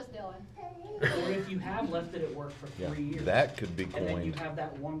 oh, that's just Dylan. Or if you have left it at work for 3 years. That could be And then you coined. have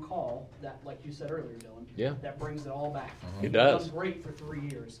that one call that, like you said earlier, Dylan. Yeah. That brings it all back. It You've does. done great for 3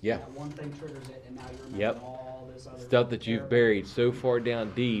 years. Yeah. That one thing triggers it, and now you're remembering Yep. all this other Stuff that you've terrible- buried so far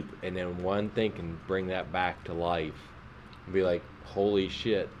down deep, and then one thing can bring that back to life. And be like, holy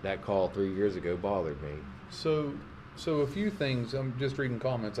shit, that call 3 years ago bothered me. So a few things. I'm just reading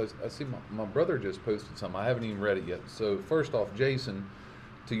comments. I see my brother just posted something. I haven't even read it yet. So first off, Jason,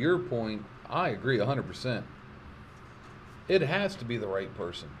 to your point, I agree 100%. It has to be the right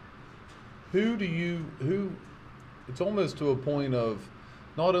person. It's almost to a point of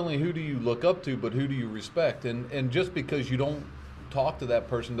not only who do you look up to, but who do you respect? And just because you don't talk to that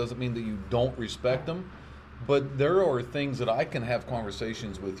person doesn't mean that you don't respect them. But there are things that I can have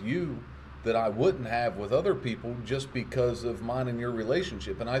conversations with you that I wouldn't have with other people just because of mine and your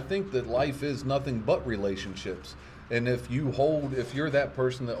relationship. And I think that life is nothing but relationships. And if you're that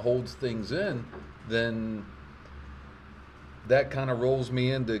person that holds things in, then that kind of rolls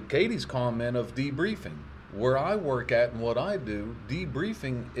me into Katie's comment of debriefing. Where I work at and what I do,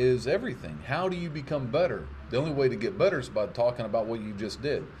 debriefing is everything. How do you become better? The only way to get better is by talking about what you just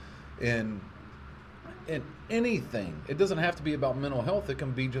did. And anything, it doesn't have to be about mental health, it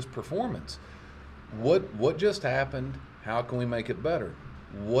can be just performance. What just happened? How can we make it better?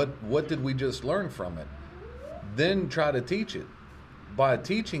 What did we just learn from it? Then try to teach it. By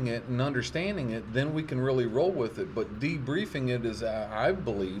teaching it and understanding it, then we can really roll with it. But debriefing it is, I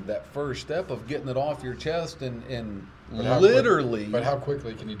believe, that first step of getting it off your chest and literally. But how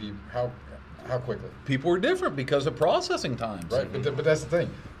quickly can you how quickly? People are different because of processing times. Right, but that's the thing.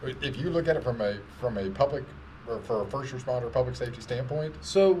 If you look at it from a public or for a first responder public safety standpoint,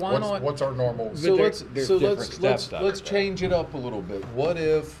 so why not? What's our normal? So there's different steps out let's there. change it up a little bit. What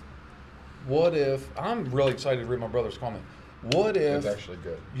if? I'm really excited to read my brother's comment. What if It's actually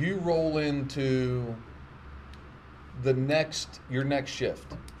good. you roll into your next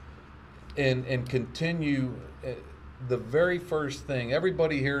shift and continue the very first thing?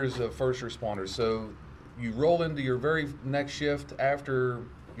 Everybody here is a first responder, so you roll into your very next shift after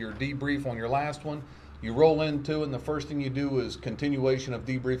your debrief on your last one. You roll into, and the first thing you do is continuation of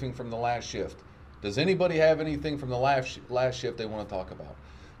debriefing from the last shift. Does anybody have anything from the last shift they want to talk about?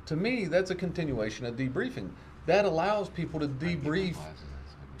 To me, that's a continuation of debriefing. That allows people to debrief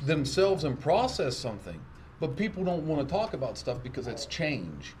themselves and process something. But people don't want to talk about stuff because it's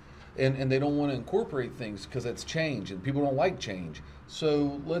change. And they don't want to incorporate things because it's change, and people don't like change.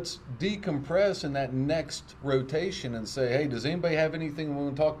 So let's decompress in that next rotation and say, hey, does anybody have anything we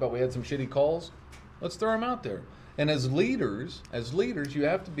want to talk about? We had some shitty calls. Let's throw them out there. And as leaders, you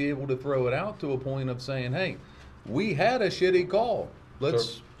have to be able to throw it out to a point of saying, hey, we had a shitty call.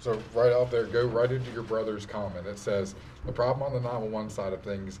 So right out there, go right into your brother's comment. It says, the problem on the 911 side of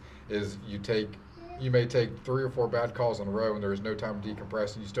things is you may take 3 or 4 bad calls in a row and there is no time to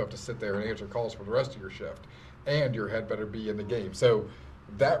decompress, and you still have to sit there and answer calls for the rest of your shift. And your head better be in the game. So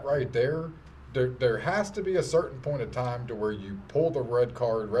that right there has to be a certain point of time to where you pull the red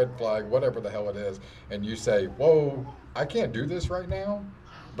card, red flag, whatever the hell it is, and you say, whoa, I can't do this right now.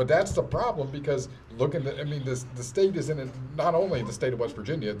 But that's the problem, because the state is in it, not only the state of West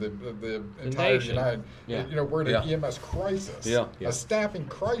Virginia, the entire nation. United, Yeah. we're in an EMS crisis, Yeah. a staffing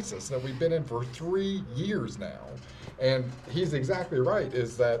crisis that we've been in for 3 years now. And he's exactly right,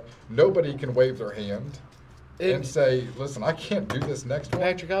 is that nobody can wave their hand and say, listen, I can't do this next one.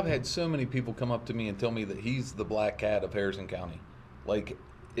 Patrick, I've had so many people come up to me and tell me that he's the black cat of Harrison County. Like,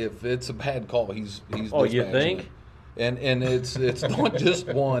 if it's a bad call, he's Oh, you dispatching think? it. And it's not just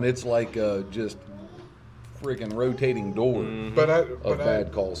one. It's like just freaking rotating door of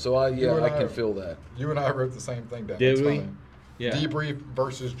bad calls. So I can feel that. You and I wrote the same thing down. Did It's we? funny. Yeah. Debrief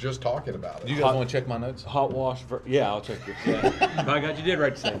versus just talking about it. Do you guys want to check my notes? Hot wash. Yeah, I'll check it. Yeah. By God, you did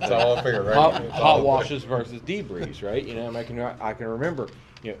write the same thing. It's all fair, right? It's Hot all fair. washes versus debriefs, right? You know, I can remember,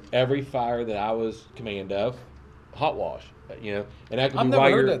 every fire that I was command of, hot wash. And that could I've be never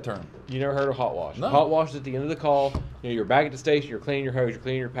why heard you're. that term. You never heard of hot wash? No. Hot wash is at the end of the call. You're back at the station. You're cleaning your hose. You're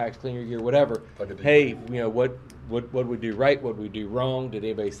cleaning your packs. Cleaning your gear. Whatever. Like a debrief. Hey, what we do right? What we do wrong? Did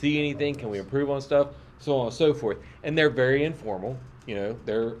anybody see anything? Can we improve on stuff? So on and so forth. And they're very informal.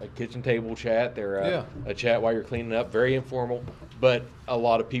 They're a kitchen table chat. They're a chat while you're cleaning up. Very informal. But a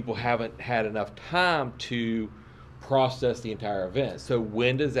lot of people haven't had enough time to process the entire event. So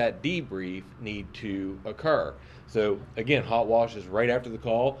when does that debrief need to occur? So again, hot wash is right after the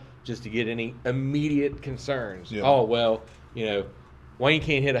call, just to get any immediate concerns. Yeah. Oh, well, Wayne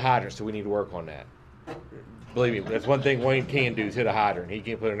can't hit a hydrant, so we need to work on that. Believe me, that's one thing Wayne can do is hit a hydrant. He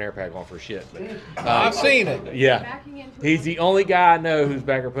can't put an air pack on for shit. But, I've seen it. Yeah. Backing into He's the only guy I know who's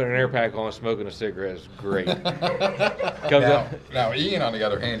back there putting an air pack on and smoking a cigarette. It's great. Comes up. Now, Ian, on the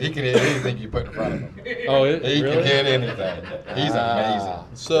other hand, he can hit anything you put in front of him. Oh, He really? can hit anything. He's amazing.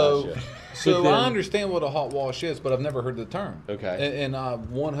 So, Gotcha. so But then- I understand what a hot wash is, but I've never heard the term. Okay. And I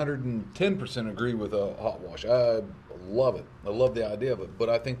 110% agree with a hot wash. I love it. I love the idea of it. But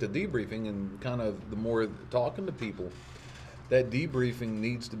I think the debriefing and kind of the more talking to people, that debriefing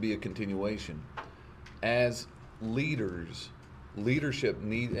needs to be a continuation. As leaders, leadership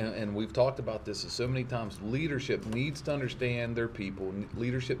and we've talked about this so many times, leadership needs to understand their people.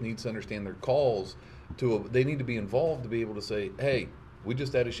 Leadership needs to understand their calls. They need to be involved to be able to say, hey, we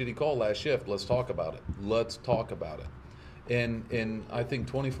just had a shitty call last shift. Let's talk about it. Let's talk about it. And I think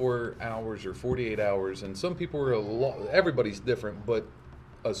 24 hours or 48 hours, and some people are everybody's different, but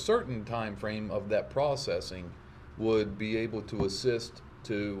a certain time frame of that processing would be able to assist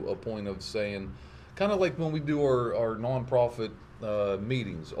to a point of saying, kind of like when we do our nonprofit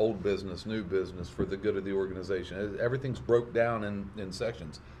meetings, old business, new business, for the good of the organization. Everything's broke down in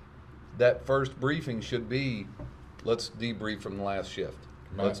sections. That first briefing should be, let's debrief from the last shift.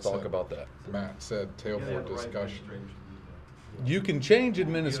 Let's talk about that. Matt said tailboard discussion. You can change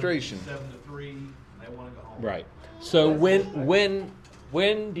administration. 7 to 3, they want to go home. Right. So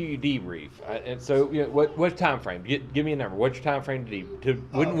when do you debrief? And so what time frame? Give me a number. What's your time frame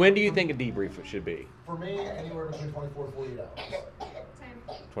when do you think a debrief should be? For me, anywhere between 24 to 48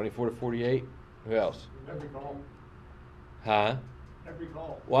 hours. 24 to 48. Who else? Every call. Huh? Every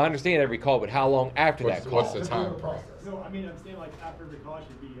call. Well, I understand every call, but how long after that call? What's the time process? No, I mean, I'm saying like after every call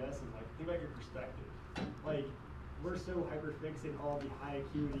should be yes, and like think about your perspective. Like, we're so hyper fixated on all the high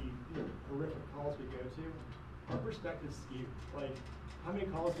acuity, horrific calls we go to. Our perspective's skewed. Like, how many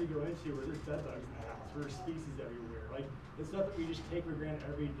calls do we go into where there's bed bugs in the house, where there's species everywhere? Like, it's stuff that we just take for granted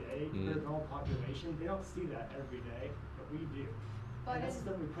every day. For the normal population, they don't see that every day, but we do. But And that's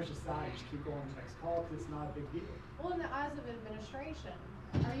stuff we push aside, just keep going to the next call because it's not a big deal. Well, in the eyes of administration,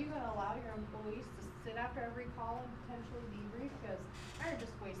 are you gonna allow your employees to sit after every call and potentially debrief? Because they're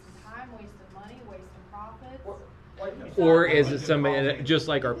just wasting time, wasting money, wasting profits. Or is it somebody just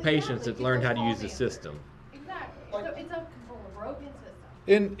like our patients that learned how to use the system? Exactly. So it's a broken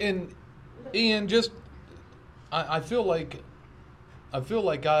system. And Ian, just I feel like I'm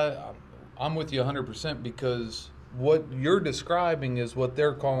with you 100% because what you're describing is what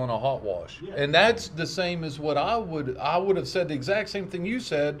they're calling a hot wash. Yeah. And that's the same as what I would have said the exact same thing you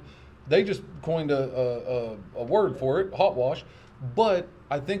said. They just coined a word for it, hot wash. But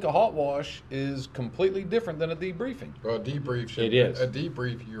I think a hot wash is completely different than a debriefing. Well, a debrief should It is. A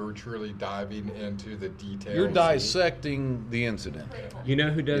debrief, you're truly diving into the details. You're dissecting the incident. You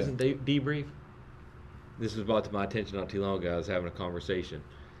know who doesn't debrief? This was brought to my attention not too long ago. I was having a conversation,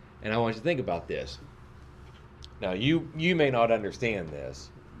 and I want you to think about this. Now, you may not understand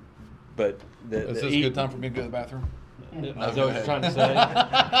this, but Is this a good time for me to go to the bathroom? Is that what you're trying to say?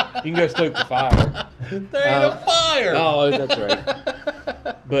 You can go stoke the fire. There ain't a fire! Oh, that's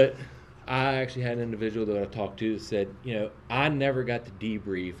right. But I actually had an individual that I talked to that said, I never got to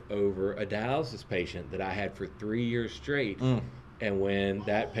debrief over a dialysis patient that I had for 3 years straight. And when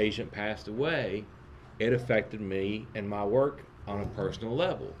that patient passed away, it affected me and my work on a personal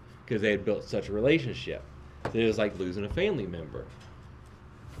level because they had built such a relationship. So it was like losing a family member.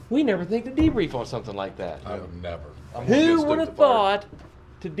 We never think to debrief on something like that. I would never. I'm gonna Who go would stoke have the fire. thought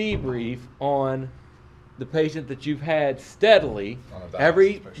to debrief on the patient that you've had steadily On a dialysis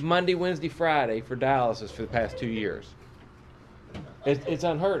every patient. Monday, Wednesday, Friday for dialysis for the past 2 years. It's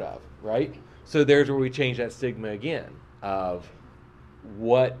unheard of, right? So there's where we change that stigma again of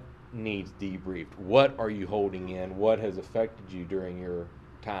what needs debriefed. What are you holding in? What has affected you during your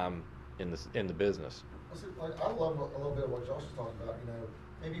time in the business? See, like, I love a little bit of what Josh was talking about, you know,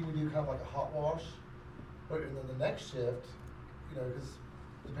 maybe we do kind of like a hot wash, but and then the next shift, you know, because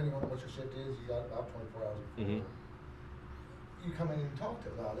depending on what your shift is, you got about 24 hours before. Mhm. You come in and you talk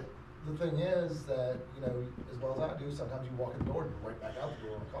about it. The thing is that, you know, as well as I do, sometimes you walk in the door and you're right back out the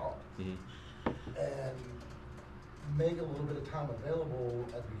door on a call. Mhm. And make a little bit of time available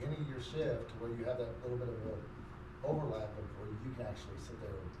at the beginning of your shift where you have that little bit of a overlap of where you can actually sit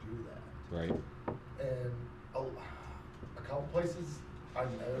there and do that. Right. And a couple places I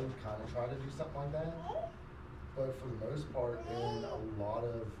know kind of try to do something like that, but for the most part, in a lot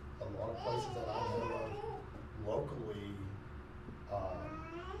of places that I know of locally,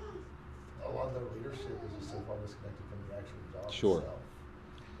 a lot of their leadership is just so far disconnected from the actual job Sure. itself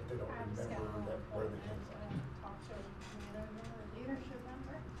that they don't remember that where they came from. Talk to another leadership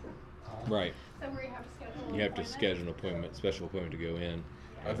member. Right. So where you have to schedule an You have to appointment? schedule an appointment, special appointment to go in.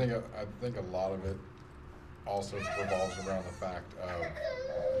 I think a lot of it also revolves around the fact of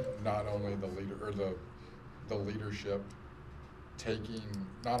not only the leader or the leadership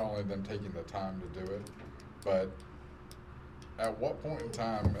not only them taking the time to do it, but at what point in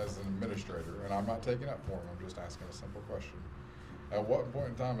time as an administrator, and I'm not taking up for him, I'm just asking a simple question. At what point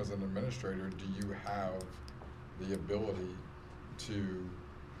in time as an administrator do you have the ability to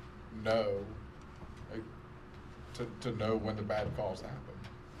know to know when the bad calls happen?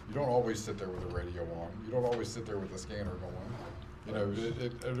 You don't always sit there with the radio on. You don't always sit there with the scanner going. You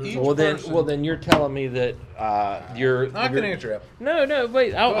know, there's Well, then you're telling me that you're. I can answer that. No,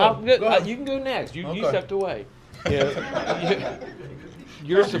 wait. Go ahead. You can go next. You Okay. stepped away.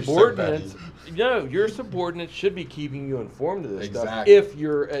 Your subordinates. No, your subordinates should be keeping you informed of this stuff Exactly. if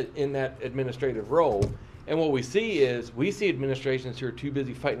you're in that administrative role. And what we see administrations who are too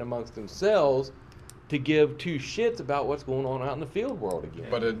busy fighting amongst themselves to give two shits about what's going on out in the field world again.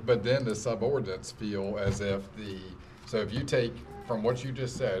 But then the subordinates feel as if so if you take from what you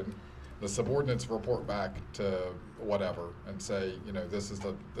just said, the subordinates report back to whatever and say, you know, this is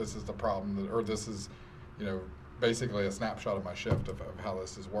the problem, or this is, you know, basically a snapshot of my shift of how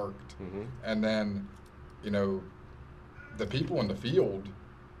this has worked. Mhm. And then, you know, the people in the field,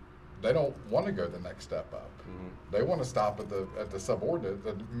 they don't want to go the next step up. Mhm. They want to stop at the subordinate,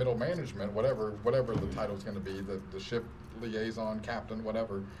 the middle management, whatever the title's going to be, the shift liaison, captain,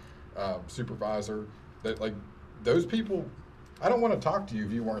 whatever, supervisor. That, like, those people, I don't want to talk to you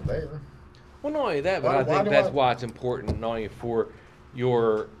if you weren't there. Well, not only that, but Why- I why think do that's I- why it's important not only for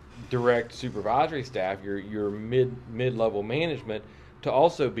your direct supervisory staff, your mid-level management, to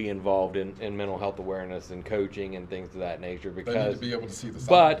also be involved in mental health awareness and coaching and things of that nature. Because They need to be able to see the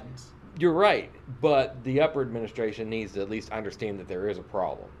but signs. you're right. But the upper administration needs to at least understand that there is a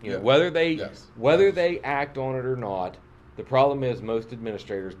problem. You know, Yeah. whether they Yes. they act on it or not. The problem is most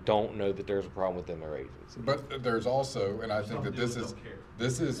administrators don't know that there's a problem within their agency, But there's also, and I think Some that do this and is don't care.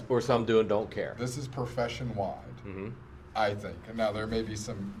 this is or some do and don't care. this is profession wide. Hmm. I think. Now there may be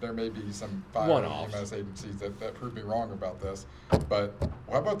some fire and One-offs. EMS agencies that prove me wrong about this, but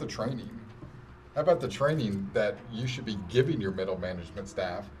how about the training? How about the training that you should be giving your middle management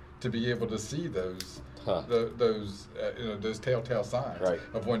staff to be able to see those those telltale signs Right.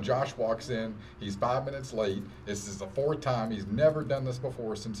 of when Josh walks in, he's 5 minutes late. This is the fourth time. He's never done this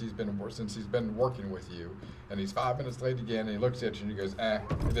before since he's been working with you, and he's 5 minutes late again. And he looks at you and he goes,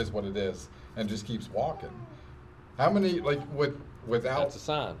 it is what it is," and just keeps walking. How many, like, without... That's a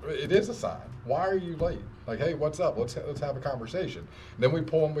sign. It is a sign. Why are you late? Like, hey, what's up? Let's have a conversation. Then we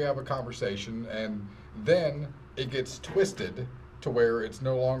pull and we have a conversation, and then it gets twisted to where it's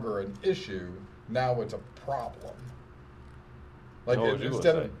no longer an issue. Now it's a problem. Like,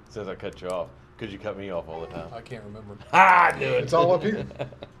 instead of... Since I cut you off, because you cut me off all the time. I can't remember. I knew it. It's all up here.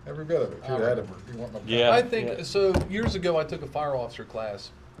 Every bit of it. If you'd had it, you want my Yeah. I think so. Years ago, I took a fire officer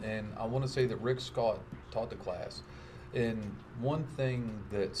class, and I want to say that Rick Scott taught the class. And one thing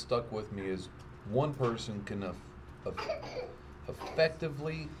that stuck with me is one person can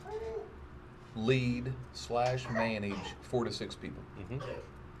effectively lead / manage 4 to 6 people. Mm-hmm.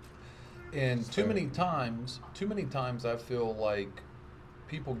 And too many times I feel like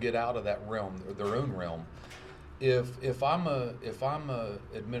people get out of that realm, or their own realm. If I'm a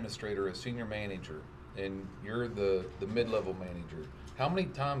administrator, a senior manager, and you're the mid-level manager, how many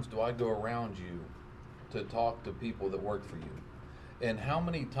times do I go around you to talk to people that work for you? And how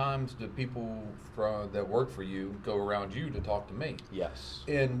many times do people that work for you go around you to talk to me? Yes.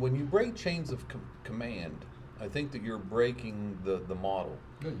 And when you break chains of command, I think that you're breaking the model.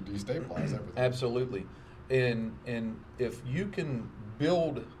 Yeah, you destabilize everything. Absolutely. And if you can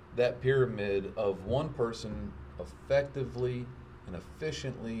build that pyramid of one person effectively and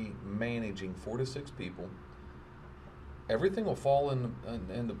efficiently managing 4 to 6 people, everything will fall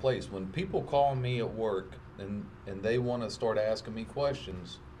into place. When people call me at work and they want to start asking me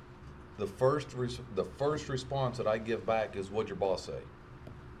questions, the first response that I give back is, "What'd your boss say?"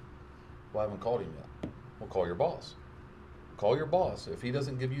 "Well, I haven't called him yet." "Well, call your boss. Call your boss. If he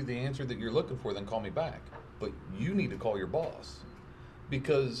doesn't give you the answer that you're looking for, then call me back. But you need to call your boss,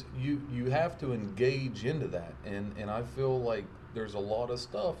 because you have to engage into that. And I feel like there's a lot of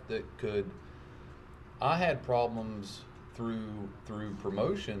stuff that could. I had problems through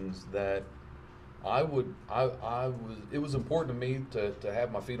promotions that it was important to me to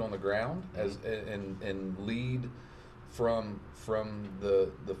have my feet on the ground as and lead from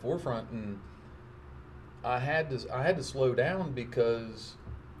the forefront, and I had to slow down because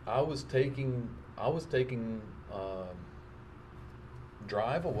I was taking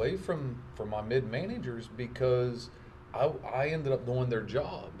drive away from my mid managers, because I ended up doing their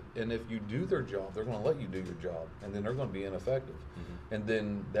job. And if you do their job, they're going to let you do your job, and then they're going to be ineffective. Mm-hmm. And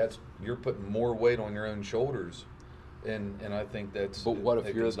then you're putting more weight on your own shoulders, and I think that's. But what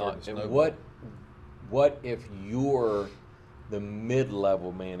if you're not? And what if you're the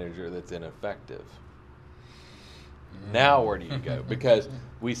mid-level manager that's ineffective? Now where do you go? Because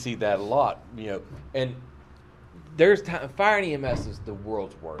we see that a lot, and there's time. Fire and EMS is the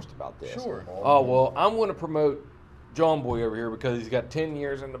world's worst about this. Sure. Oh well, I'm going to promote John Boy over here because he's got 10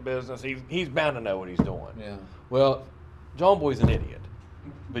 years in the business. He's bound to know what he's doing. Yeah. Well, John Boy's an idiot,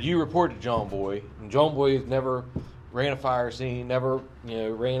 but you report to John Boy, and John Boy's never ran a fire scene, never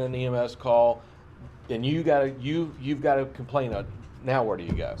ran an EMS call, and you've got to complain. Now where do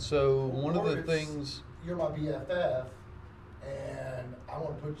you go? So one of the things. You're my BFF, and I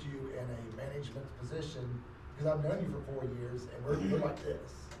want to put you in a management position because I've known you for 4 years, and we're like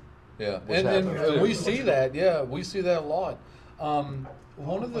this. Yeah, and we see that. Yeah, we see that a lot. One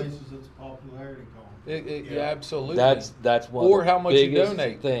of the places it's popularity gone. Yeah, absolutely. That's one. Or of the how much you biggest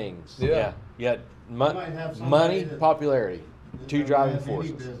donate. Things. Yeah. Money, that popularity, two driving have any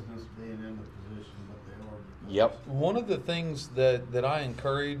forces. business being in the position, but they are. because- Yep. One of the things that I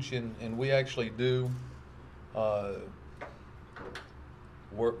encourage, and we actually do,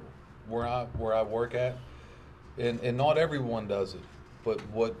 where I work at, and not everyone does it, but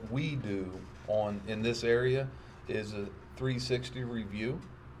what we do in this area is a 360 review.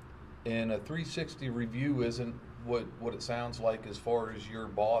 And a 360 review isn't what it sounds like as far as your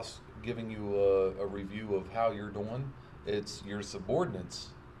boss giving you a review of how you're doing. It's your subordinates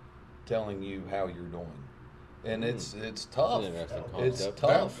telling you how you're doing. And it's tough. It's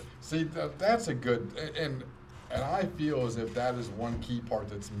tough. That's a good, and I feel as if that is one key part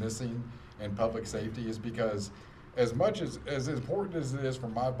that's missing in public safety, is because as much as important as it is for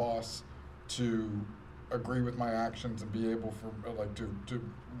my boss to agree with my actions and be able to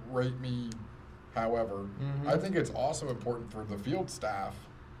rate me however, I think it's also important for the field staff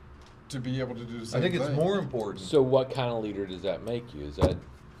to be able to do the same thing. I think it's more important. So what kind of leader does that make you? Is that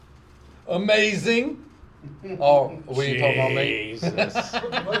amazing? Oh, we ain't talking about me. Jesus.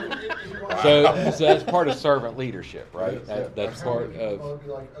 So that's part of servant leadership, right? That's part of. People would be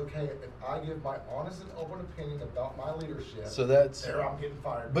like, okay, if I give my honest and open opinion about my leadership, So that's. there I'm getting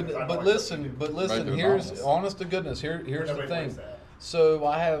fired. But because I but know I listen, shouldn't but do. listen. Right, Here's honest. honest to goodness. Here's the Nobody thing. likes that. So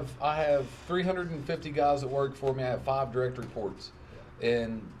I have 350 guys that work for me. I have 5 direct reports,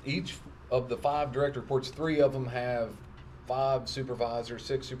 and each of the 5 direct reports, 3 of them have 5 supervisors,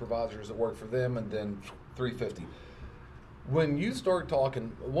 6 supervisors that work for them, and then 350. When you start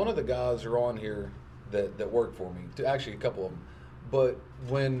talking, one of the guys are on here that work for me. Actually, a couple of them. But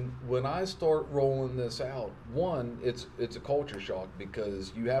when I start rolling this out, one, it's a culture shock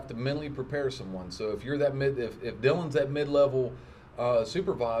because you have to mentally prepare someone. So if you're that if Dylan's that mid-level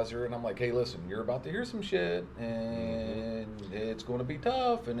supervisor, and I'm like, hey, listen, you're about to hear some shit, and it's going to be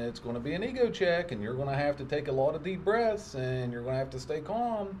tough, and it's going to be an ego check, and you're going to have to take a lot of deep breaths, and you're going to have to stay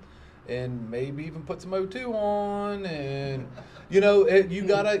calm, and maybe even put some O2 on, and you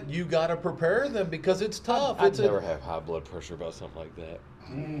gotta prepare them because it's tough. I'd never have high blood pressure about something like that.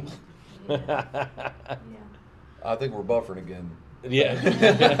 I think we're buffering again. Yeah.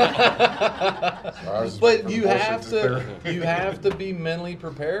 But you have to be mentally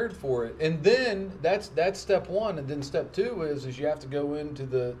prepared for it, and then that's step 1, and then step 2 is you have to go into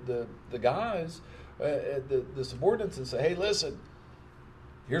the guys, the subordinates, and say, hey, listen,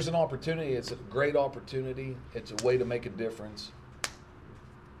 here's an opportunity. It's a great opportunity. It's a way to make a difference.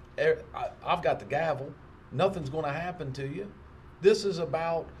 I've got the gavel. Nothing's going to happen to you. This is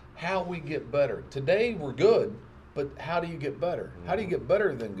about how we get better. Today we're good, but how do you get better? How do you get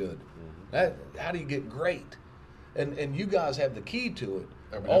better than good? How do you get great? And you guys have the key to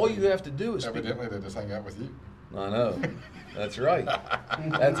it. All you have to do is evidently they just hang out with you. I know. That's right.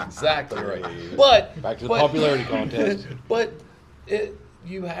 That's exactly right. But back to the popularity contest. But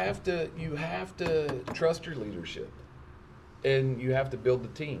you have to trust your leadership, and you have to build the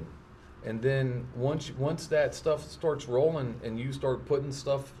team. And then once that stuff starts rolling and you start putting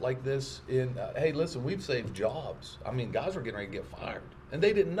stuff like this in, hey, listen, we've saved jobs. I mean, guys were getting ready to get fired, and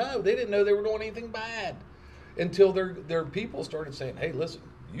they didn't know. They didn't know they were doing anything bad until their people started saying, hey, listen,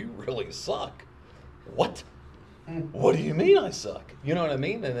 you really suck. What? What do you mean I suck? You know what I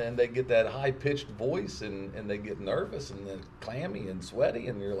mean? And then they get that high-pitched voice, and they get nervous and then clammy and sweaty,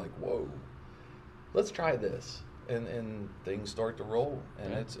 and you're like, whoa, let's try this. And things start to roll,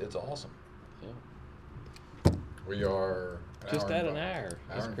 and it's awesome. Yeah. We are just at an hour.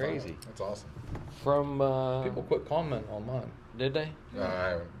 That's crazy. That's awesome. From people quit commenting on mine. Did they? No, I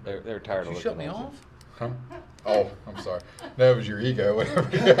haven't. They're tired of Did you shut me off? Huh? Oh, I'm sorry. No, it was your ego. Whatever.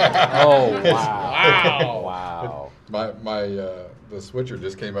 Oh wow! Wow! The switcher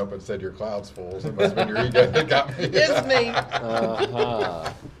just came up and said your cloud's full. So it must have been your ego that got me. It's me.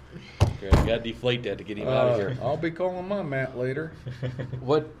 I got to deflate that to get him out of here. I'll be calling my Matt later.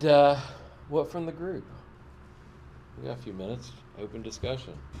 What from the group? We got a few minutes. Open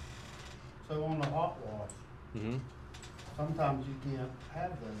discussion. So on the hot wash, sometimes you can't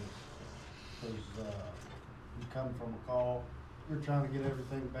have those because you come from a call. You're trying to get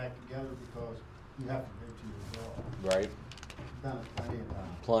everything back together because you have to go to your job. Right. Done it plenty of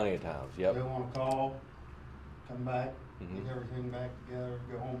times. Plenty of times. Yep. They want to call, come back, get everything back together,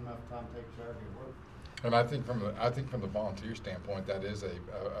 go home enough time to take charge of work. And I think from the volunteer standpoint, that is a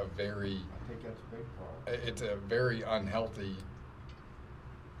very. I think that's a big part. It's a very unhealthy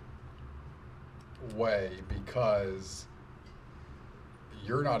way because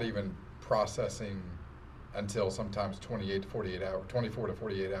you're not even processing until sometimes 24 to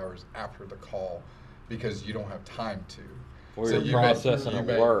 48 hours after the call because you don't have time to. Or so you're processing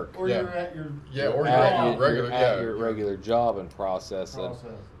at work. Or you're at your your regular job and process it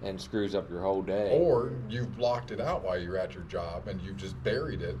and screws up your whole day. Or you've blocked it out while you're at your job and you've just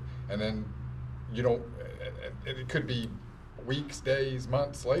buried it, and then you don't. It could be weeks, days,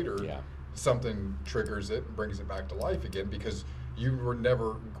 months later. Yeah. Something triggers it and brings it back to life again because you were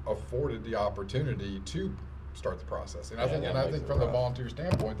never afforded the opportunity to start the process. And I think from the volunteer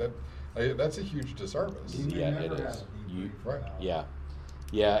standpoint that's a huge disservice. Yeah, it is. Right. Yeah.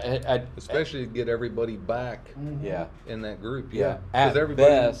 Yeah. Especially to get everybody back. Yeah. In that group. Yeah. At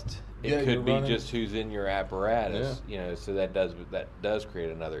best, it could be just who's in your apparatus. Yeah. You know, so that does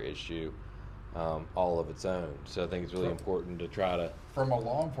create another issue, all of its own. So I think it's really important to try to. From a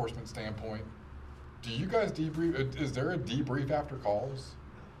law enforcement standpoint, do you guys debrief? Is there a debrief after calls?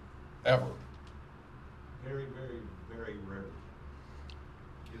 Ever? Very, very, very rare.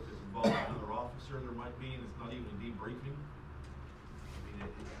 If it's involving another officer, there might be, and it's not even a debriefing. I mean,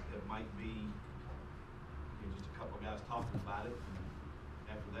 it might be just a couple of guys talking about it,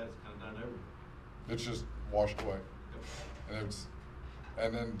 and after that, it's kind of done over. It's just washed away. Yep.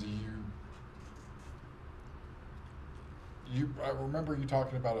 And then do I remember you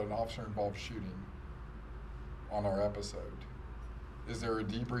talking about an officer-involved shooting on our episode. Is there a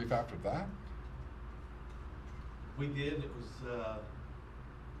debrief after that? We did. It was, I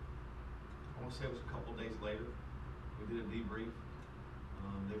want to say it was a couple of days later. We did a debrief.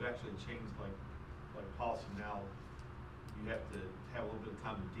 They've actually changed like policy now. You have to have a little bit of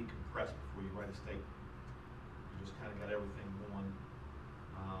time to decompress before you write a statement. You just kind of got everything going,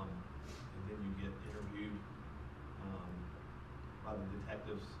 and then you get interviewed by the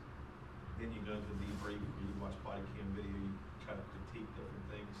detectives. Then you go into the debrief, where you watch body cam video, you try to critique different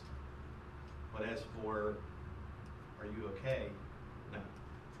things. But as for, are you okay? No.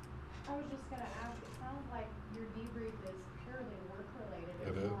 I was just gonna ask, it sounds like your debrief is purely work related,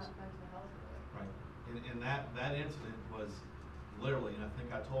 It it's is. not mental health related. Right. And that incident was literally, and I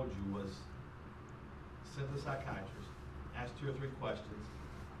think I told you, was send the psychiatrist, ask 2 or 3 questions.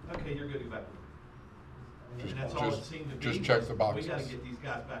 Okay, you're good to go back to work. And that's all it seemed to be. Just check the boxes. We gotta get these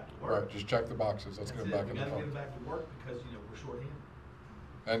guys back to work. Right, just check the boxes. Let's get them back in the We gotta get them phone. back to work because, we're shorthanded.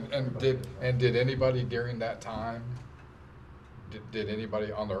 And did anybody during that time? Did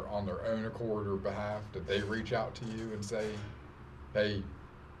anybody on their own accord or behalf? Did they reach out to you and say, "Hey,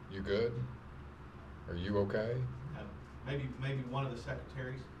 you good? Are you okay?" No. maybe one of the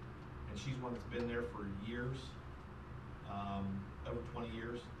secretaries, and she's one that's been there for years, over 20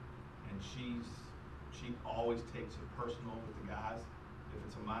 years, and she always takes it personal with the guys. If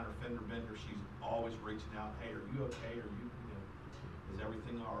it's a minor fender bender, she's always reaching out, hey, are you okay? Are you know, is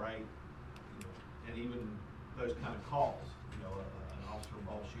everything all right? You know, and even those kind of calls, you know, an officer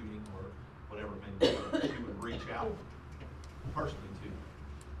involved shooting or whatever it may be, she would reach out personally to you.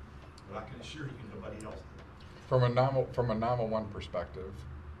 But I can assure you, nobody else did. From a 911 perspective,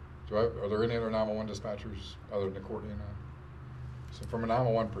 are there any other 911 dispatchers other than Courtney and I? So from a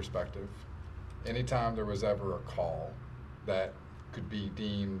 911 perspective, anytime there was ever a call that could be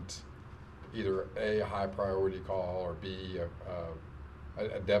deemed either A, a high priority call, or B,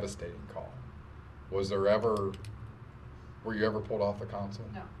 a devastating call, were you ever pulled off the console?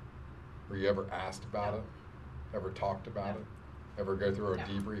 No. Were you ever asked about No. it? Ever talked about No. it? Ever go through a No.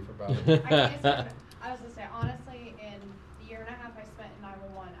 debrief about it? I was gonna say, honestly, in the year and a half I spent in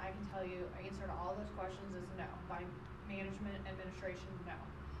 911, I can tell you, I answered all those questions as no. By management, administration, no.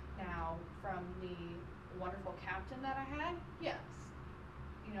 Now, from the wonderful captain that I had, yes.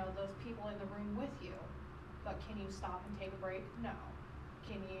 You know, those people in the room with you. But can you stop and take a break? No.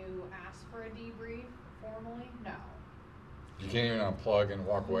 Can you ask for a debrief formally? No. You can't even unplug and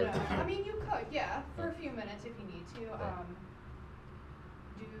walk away. No. I mean, you could, yeah, for a few minutes if you need to. Right.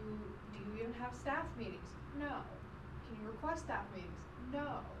 Do you even have staff meetings? No. Can you request staff meetings?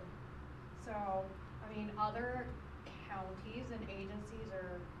 No. So, I mean, other counties and agencies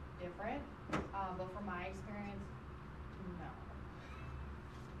are different, but from my experience, no.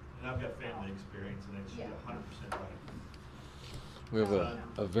 And I've got family experience, and she's Yeah. 100% right. We have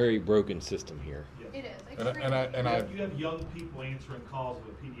a very broken system here. Yes. It is. And You have young people answering calls of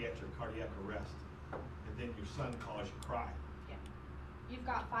a pediatric cardiac arrest, and then your son calls you cry. Yeah. You've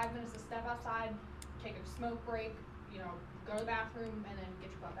got 5 minutes to step outside, take a smoke break, you know, go to the bathroom, and then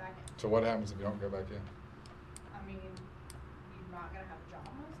get your butt back in. So what happens if you don't go back in? I mean, you're not gonna have a job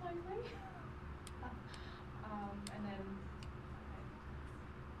most likely. And then.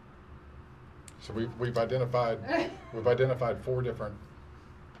 So we've identified 4 different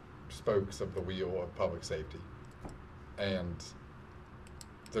spokes of the wheel of public safety, and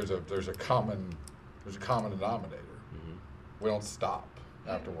there's a common denominator. Mm-hmm. We don't stop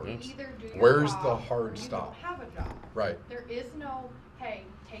afterwards. You either do your Where's job the or hard you stop? don't have a job. Right. There is no, hey,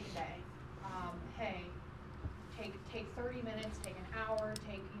 take a day. Hey, take 30 minutes, take an hour,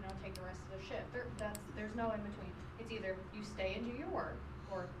 take the rest of the shift. There's no in between. It's either you stay and do your work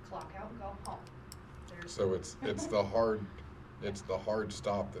or clock out and go home. So it's the hard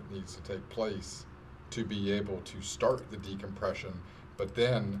stop that needs to take place to be able to start the decompression. But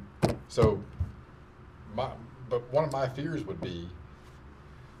then, but one of my fears would be,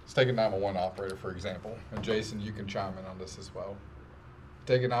 let's take a 911 operator for example, and Jason, you can chime in on this as well.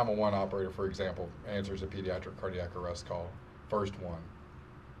 Take a 911 operator for example, answers a pediatric cardiac arrest call, first one.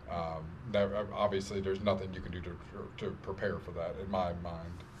 Obviously, there's nothing you can do to prepare for that in my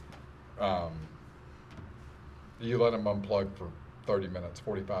mind. You let them unplug for 30 minutes,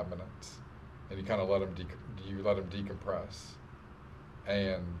 45 minutes, and you kind of let them decompress,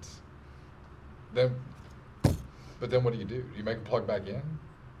 and then what do? Do you make them plug back in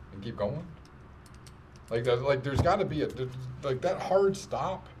and keep going? Like there's got to be that hard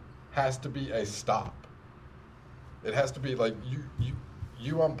stop has to be a stop. It has to be like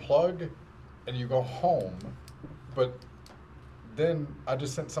you unplug and you go home, but then I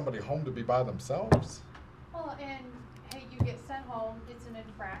just sent somebody home to be by themselves. Well, and hey, you get sent home, it's an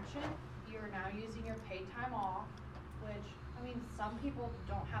infraction, you're now using your paid time off, which, I mean, some people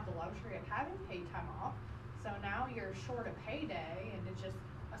don't have the luxury of having paid time off, so now you're short a payday, and it's just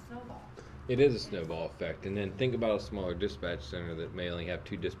a snowball. It is a snowball effect, and then think about a smaller dispatch center that may only have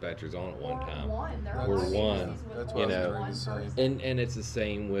 2 dispatchers on at one time. Or one. That's you what I know, was trying to say. and it's the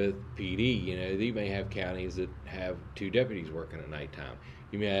same with PD. You know, you may have counties that have 2 deputies working at nighttime.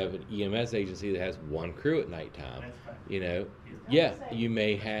 You may have an EMS agency that has 1 crew at nighttime. You know, yeah, you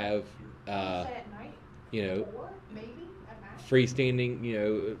may have, you know,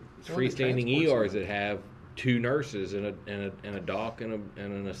 freestanding, freestanding ERs that have 2 nurses and a doc and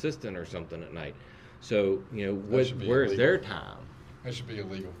an assistant or something at night. So where's their time? That should be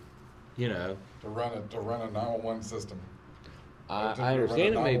illegal. You know, to run a 911 system. I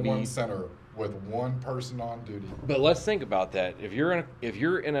understand it may be 911 center with 1 person on duty. But let's think about that. If you're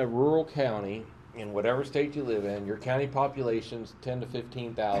in a rural county in whatever state you live in, your county population's 10 to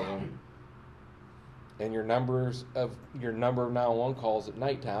 15,000. And your number of 911 calls at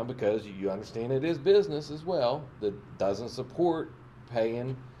nighttime, because you understand it is business as well, that doesn't support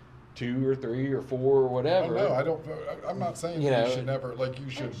paying 2 or 3 or 4 or whatever. Oh, no, I don't. I'm not saying You that know, you should never like you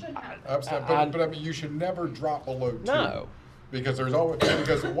should. shouldn't happen. But I mean, you should never drop below 2. No. Because there's always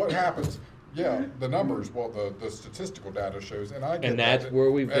because what happens. Yeah, the numbers. Well, the statistical data shows, and I get And that's that,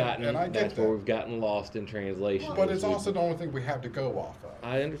 where we've and gotten. I get That's where that. we've gotten lost in translation. But it's We- also the only thing we have to go off of.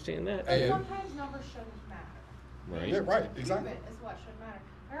 I understand that. But And- sometimes numbers shouldn't matter. Right. Yeah, right, exactly. Treatment is what should matter.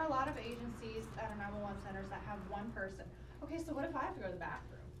 There are a lot of agencies that are 911 centers that have one person. Okay, so what if I have to go to the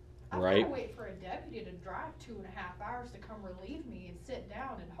bathroom? I've Right. got to wait for a deputy to drive 2.5 hours to come relieve me and sit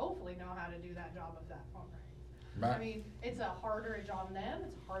down and hopefully know how to do that job if that phone rings. I mean, it's a harder job on them,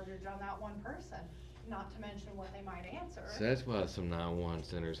 it's a harder job on that one person, not to mention what they might answer. So that's why some 911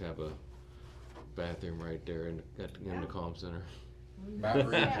 centers have a bathroom right there in the comm center. Matt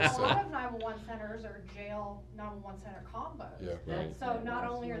Reed Yeah, just a lot said. of 911 centers are jail 911 center combos. Yeah. Right. So not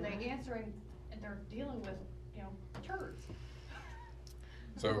only are they answering, and they're dealing with, turds.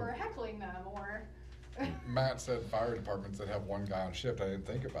 So- Who are heckling them or. Matt said fire departments that have one guy on shift. I didn't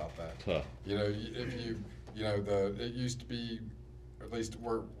think about that. Huh. You know, if it used to be, at least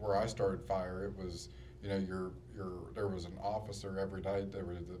where I started fire, it was, there was an officer every night. They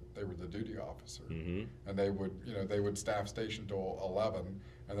were the duty officer, Mm-hmm. and they would staff station till 11,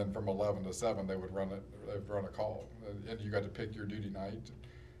 and then from 11 to 7 they'd run a call, and you got to pick your duty night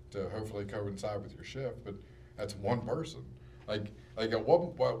to hopefully coincide with your shift. But that's one person. Like at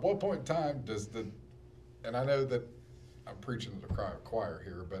what point in time does and I know that I'm preaching to the choir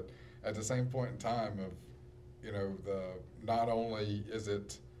here, but at the same point in time of, not only is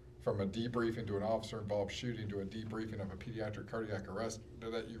it from a debriefing to an officer-involved shooting to a debriefing of a pediatric cardiac arrest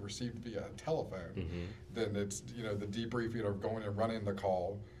that you received via telephone, Mm-hmm. then it's, the debriefing of going and running the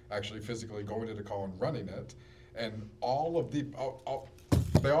call, actually physically going to the call and running it, and all of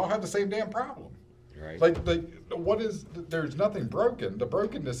they all have the same damn problem. Right. There's nothing broken. The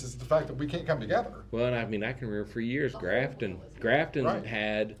brokenness is the fact that we can't come together. Well, and I mean, I can remember for years, Grafton Right.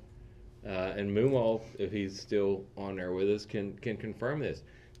 had, and Moomal, if he's still on there with us, can confirm this.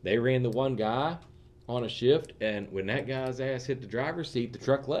 They ran the one guy on a shift, and when that guy's ass hit the driver's seat, the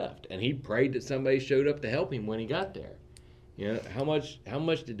truck left, and he prayed that somebody showed up to help him when he got there. How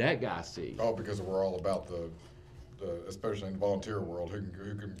much did that guy see? Oh, because we're all about the especially in the volunteer world, who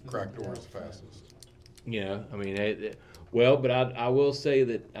can crack doors the fastest. I mean, but I will say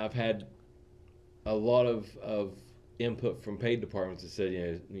that I've had a lot of input from paid departments that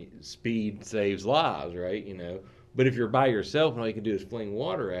said, speed saves lives, right? But if you're by yourself and all you can do is fling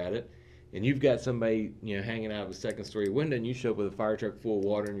water at it, and you've got somebody, hanging out of a second-story window, and you show up with a fire truck full of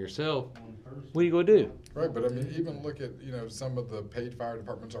water in yourself, what are you going to do? Right, but I mean, even look at, some of the paid fire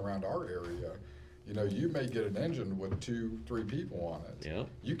departments around our area. You may get an engine with 2-3 people on it. Yeah.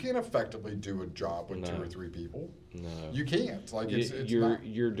 You can't effectively do a job with No. 2 or 3 people. No. You can't. Like it's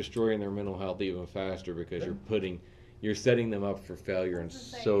You're destroying their mental health even faster because you're setting them up for failure in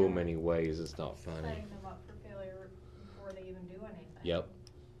so many ways. It's not funny. Setting them up for failure before they even do anything. Yep.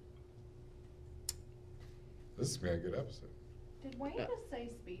 This is gonna be a good episode. Did Wayne just say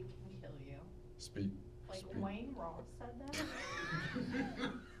speed can kill you? Speak. Like Wayne Ross said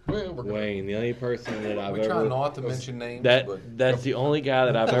that? Well, we're gonna, Wayne, the only person that I've We try ever not to mention names, that's but the only guy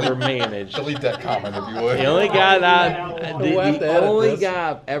that I've ever managed. delete that comment if you would. The only guy that We'll have to the edit only this. guy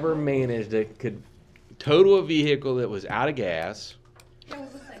I've ever managed that could total a vehicle that was out of gas. It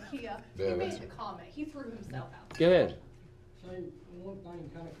was just like he Yeah, made that's- the comment. He threw himself out. Go ahead. So one thing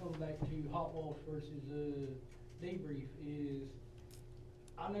kind of comes back to hot wash versus debrief is,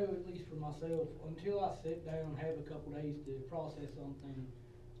 I know at least for myself, until I sit down and have a couple days to process something,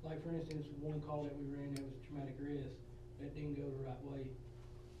 like for instance, one call that we ran that was traumatic arrest, that didn't go the right way,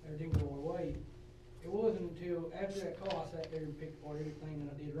 or didn't go our way. It wasn't until after that call I sat there and picked apart everything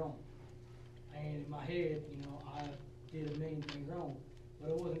that I did wrong. And in my head, I did a million things wrong. But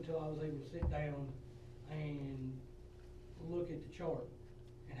it wasn't until I was able to sit down and look at the chart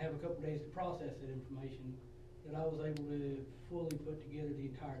and have a couple days to process that information that I was able to fully put together the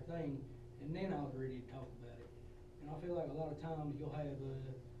entire thing, and then I was ready to talk about it. And I feel like a lot of times you'll have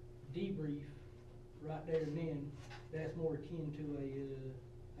a debrief right there and then that's more akin to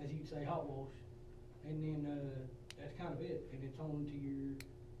a, as you'd say, hot wash, and then that's kind of it, and it's on to your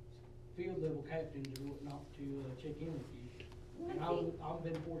field level captains or whatnot to check in with you. And I've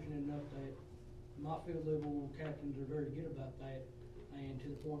been fortunate enough that my field level captains are very good about that, and to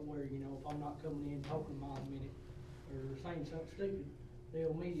the point where, if I'm not coming in talking miles a minute or saying something stupid,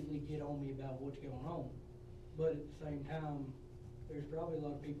 they'll immediately get on me about what's going on. But at the same time, there's probably a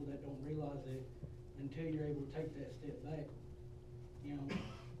lot of people that don't realize that until you're able to take that step back,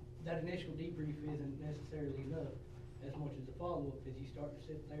 that initial debrief isn't necessarily enough. as much as the follow-up, as you start to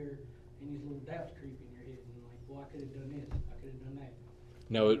sit there and these little doubts creep in your head, and like, well, I could have done this, I could have done that.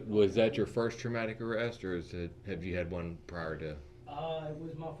 No, was that your first traumatic arrest, or have you had one prior to? It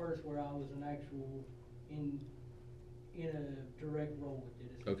was my first where I was an actual, in a direct role with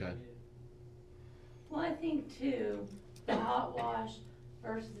it. Okay. Well, I think too, the hot wash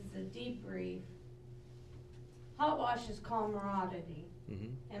versus the debrief. Hot wash is camaraderie,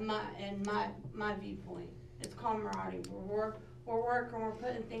 in my viewpoint. It's camaraderie. We're working, we're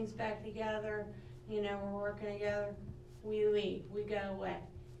putting things back together. You know, we're working together. We leave, we go away.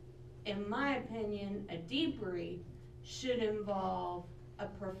 In my opinion, a debrief should involve a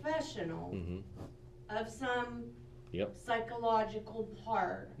professional of some psychological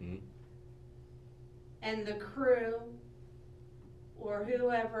part, and the crew or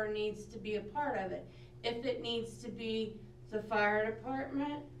whoever needs to be a part of it. If it needs to be the fire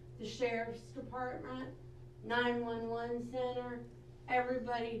department, the sheriff's department, 911 center,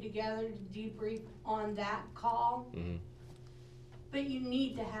 everybody together to debrief on that call. But you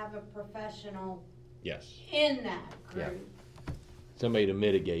need to have a professional in that group. Somebody to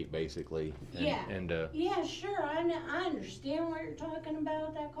mitigate, basically. Yeah, sure. I understand what you're talking about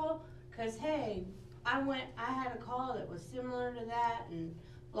with that call. Because, hey, I had a call that was similar to that and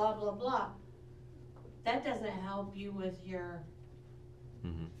blah, blah, blah. That doesn't help you with your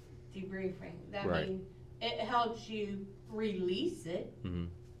debriefing. That means it helps you release it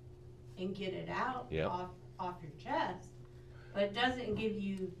and get it out off your chest. But it doesn't give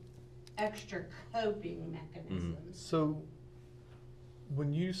you extra coping mechanisms. So,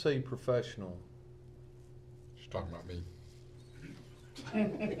 when you say professional, she's talking about me.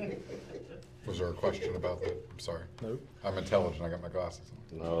 Was there a question about that? I'm sorry. Nope. I'm intelligent. I got my glasses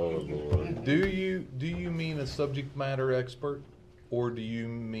on. Oh, Lord. Do you mean a subject matter expert, or do you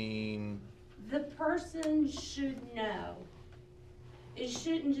mean? The person should know. It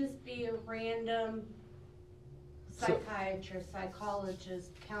shouldn't just be a random psychiatrist,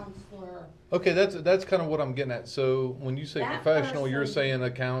 psychologist, counselor. Okay, that's kind of what I'm getting at. So when you say That professional, you're person- saying a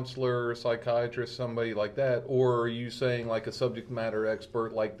counselor, psychiatrist, somebody like that, or are you saying like a subject matter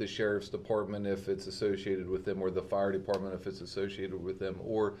expert like the sheriff's department if it's associated with them, or the fire department if it's associated with them,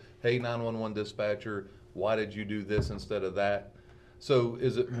 or hey, 911 dispatcher, why did you do this instead of that? So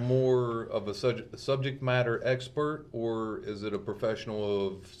is it more of a subject matter expert, or is it a professional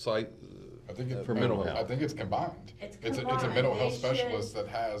of psych? I think for mental health. I think it's combined. It's a combined. mental health They should- specialist that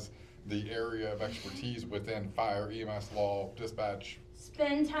has the area of expertise within fire, EMS, law, dispatch.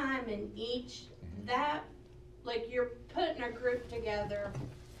 Spend time in each, that, like you're putting a group together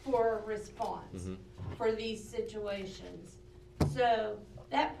for a response for these situations. So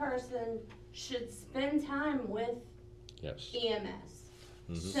that person should spend time with EMS,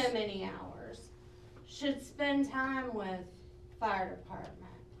 so many hours. Should spend time with fire department.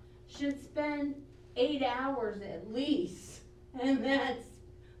 Should spend 8 hours at least, and that's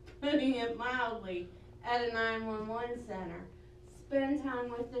putting it mildly, at a 911 center. Spend time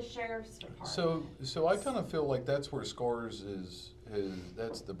with the sheriff's department. So I kind of feel like that's where SCARS is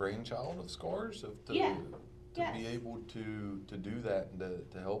that's the brainchild of SCARS to be able to do that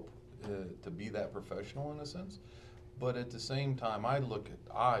and to help to be that professional in a sense. But at the same time,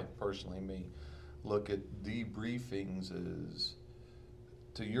 I personally look at debriefings as,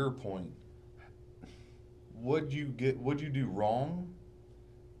 to your point, what'd you do wrong?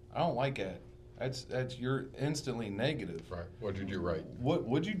 I don't like that. That's you're instantly negative. Right. What'd you do right?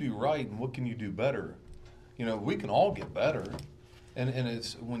 What'd you do right, and what can you do better? You know, we can all get better. And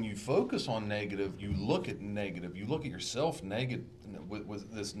it's when you focus on negative, you look at negative, you look at yourself negative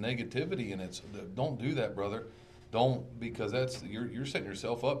with this negativity, and it's don't do that, brother. Don't, because that's you're setting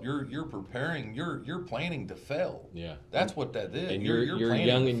yourself up. You're preparing. You're planning to fail. Yeah. That's what that is. And you're planning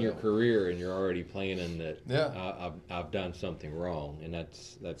young to in your fail. career, and you're already planning that. Yeah. I've done something wrong, and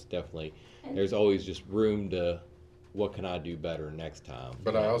that's definitely. There's always just room to, what can I do better next time?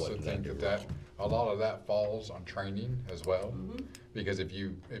 But I Not also what did I think do that wrong? a lot of that falls on training as well, because if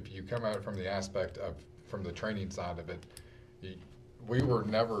you come at it from the aspect of from the training side of it, we were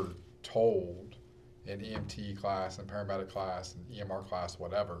never told in EMT class and paramedic class and EMR class,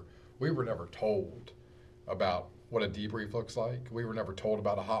 whatever, we were never told about what a debrief looks like. We were never told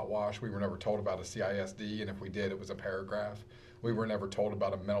about a hot wash. We were never told about a CISD, and if we did, it was a paragraph. We were never told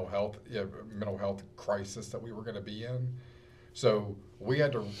about a mental health crisis that we were going to be in. So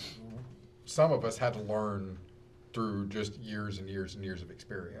some of us had to learn through just years and years and years of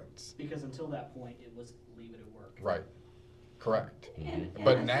experience. Because until that point, it was leave it at work. Right. Correct. And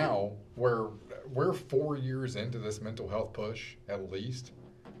But I now we're 4 years into this mental health push, at least.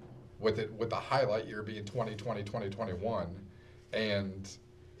 with the highlight year being 2020, 2021, and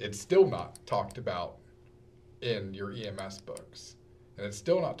it's still not talked about in your EMS books. And it's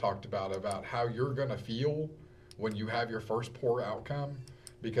still not talked about how you're going to feel when you have your first poor outcome,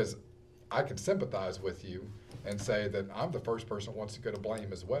 because I can sympathize with you and say that I'm the first person that wants to go to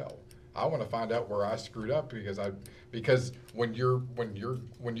blame as well. I want to find out where I screwed up, because when you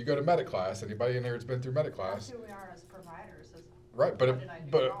go to medic class, anybody in here that's been through medic class, That's who we are as providers. right? What did I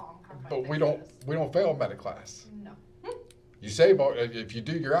do wrong? How can I but we fix this? don't fail medic class. No. You say if you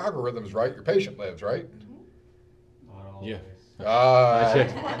do your algorithms right, your patient lives, right? Yeah.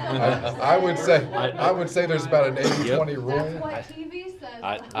 I would say there's about an 80-20 rule. That's what TV says.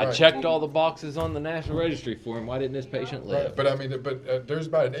 I Right. checked all the boxes on the National Registry for him. Why didn't this patient live? Right, but I mean, there's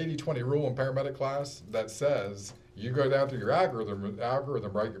about an 80-20 rule in paramedic class that says you go down through your algorithm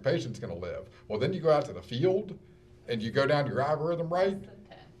right, your patient's going to live. Well, then you go out to the field and you go down to your algorithm right,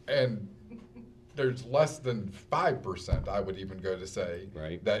 and there's less than 5%, I would even go to say,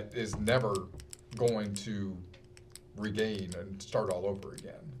 Right. that is never going to regain and start all over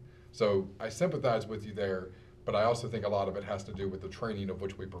again. So I sympathize with you there, but I also think a lot of it has to do with the training of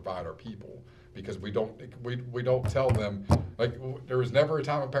which we provide our people, because we don't tell them, like, there was never a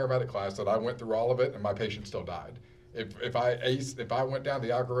time in paramedic class that I went through all of it and my patient still died. If I went down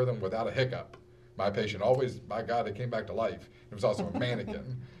the algorithm without a hiccup, my patient always, by God, it came back to life. It was also a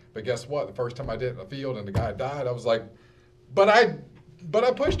mannequin. But guess what? The first time I did it in the field and the guy died, I was like, but I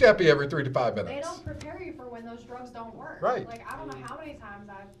pushed epi every 3 to 5 minutes. They don't prepare you for when those drugs don't work. Right. Like, I don't know how many times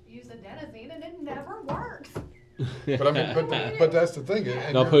I've used adenosine and it never works. But I mean, but that's the thing.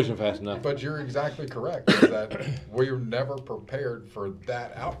 and Not you're- pushing fast enough. But you're exactly correct, is that we're never prepared for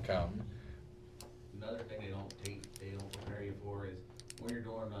that outcome. Another thing they don't prepare you for is when you're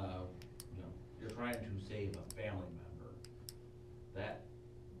doing, you're trying to save a family member. That,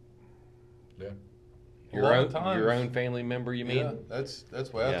 Yeah. Your own family member, you mean? Yeah, that's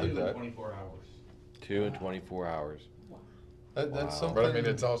why I Yeah. do that. 24 hours. 2 and 24 hours. That's Wow. something. But I mean,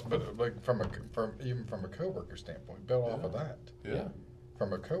 it's also, but like even from a coworker standpoint, build off of that. Yeah.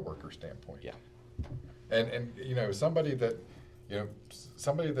 From a coworker standpoint. Yeah. And somebody that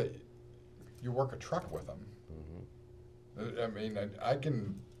you work a truck with them. I mean,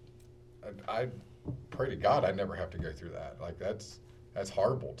 I pray to God I never have to go through that. Like that's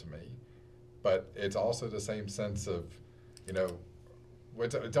horrible to me. But it's also the same sense of,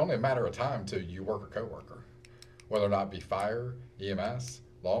 it's only a matter of time till you work a coworker, whether or not it be fire, EMS,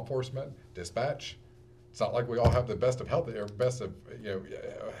 law enforcement, dispatch. It's not like we all have the best of health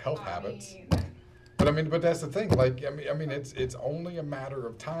habits. But that's the thing. Like, I mean, it's only a matter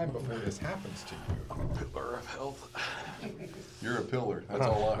of time before this happens to you. Pillar of health. You're a pillar. That's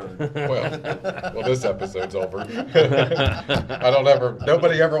all I heard. Well, this episode's over.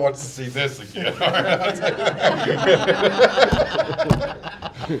 Nobody ever wants to see this again.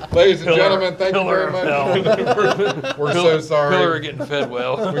 Ladies and gentlemen, thank you very much. We're so sorry. Pillar getting fed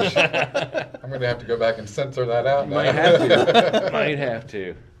well. I'm going to have to go back and censor that out. Might have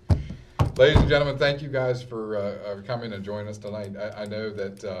to. Ladies and gentlemen, thank you guys for coming and joining us tonight. I know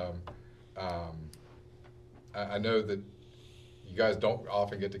that you guys don't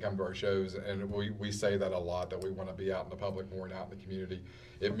often get to come to our shows, and we say that a lot, that we want to be out in the public more and out in the community.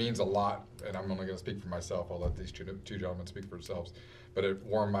 It means a lot, and I'm only going to speak for myself. I'll let these two gentlemen speak for themselves. But it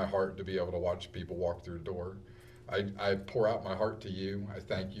warmed my heart to be able to watch people walk through the door. I pour out my heart to you. I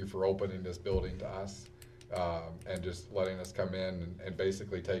thank you for opening this building to us. And just letting us come in and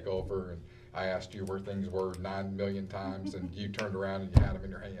basically take over. And I asked you where things were 9 million times, and you turned around and you had them in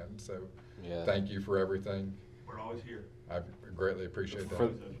your hand. So thank you for everything. We're always here. I greatly appreciate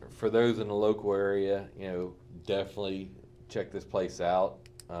that. For those in the local area, definitely check this place out.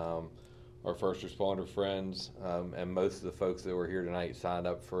 Our first responder friends and most of the folks that were here tonight signed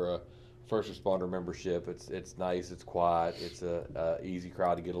up for a first responder membership. It's nice, it's quiet, it's a easy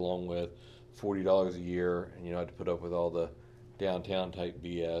crowd to get along with. $40 a year, and you don't have to put up with all the downtown type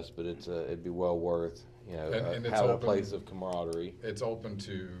BS, but it'd be well worth And it's have a open- place of camaraderie. It's open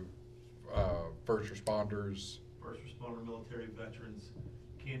to first responders. First responder, military veterans,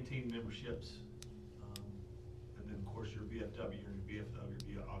 canteen memberships, and then of course your VFW,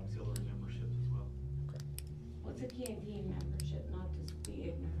 your auxiliary memberships as well. What's a canteen membership, not to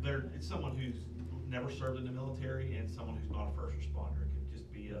be ignorant? It's someone who's never served in the military and someone who's not a first responder. It could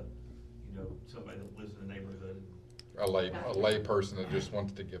just be somebody that lives in the neighborhood. A lay person that just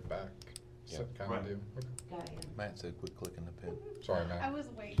wants to give back. Yeah. Kind of deal. Okay. Matt said quit clicking the pen. Sorry, Matt. I was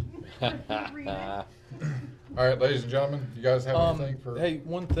waiting for you to read it. All right, ladies and gentlemen, you guys have anything for? Hey,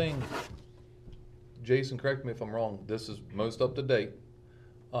 one thing. Jason, correct me if I'm wrong. This is most up to date.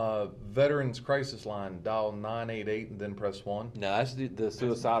 Veterans Crisis Line, dial 988 and then press 1. No, that's the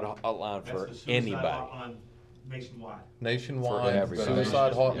suicide hotline for That's the suicide anybody. hotline nationwide. Nationwide everybody.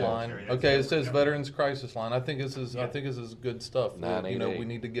 suicide hotline. Yeah. Okay, it says Veterans Crisis Line. I think this is good stuff. You know, 988. we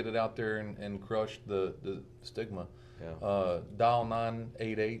need to get it out there and crush the stigma. Yeah. Dial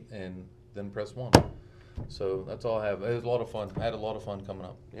 988 and then press 1. So that's all I have. It was a lot of fun. I had a lot of fun coming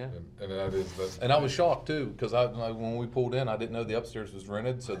up. Yeah. And that is the. And I was shocked too, because when we pulled in, I didn't know the upstairs was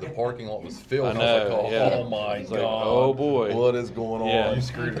rented, so the parking lot was filled. I And I was know, like, yeah. oh my It's god, like, oh boy, what is going Yeah. on? You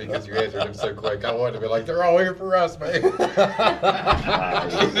screwed me because you answered him so quick. I wanted to be like, they're all here for us, man. He'd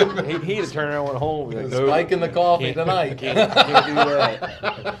have turned around and went home. And be like, Spike in the coffee can't- tonight. Can't do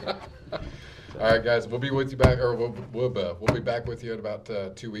that. All right, guys, we'll be with you back, or we'll be back with you in about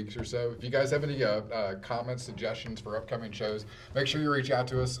 2 weeks or so. If you guys have any comments, suggestions for upcoming shows, make sure you reach out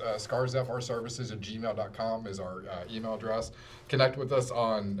to us. scarsfrservices@gmail.com is our email address. Connect with us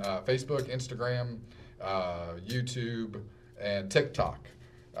on Facebook, Instagram, YouTube, and TikTok.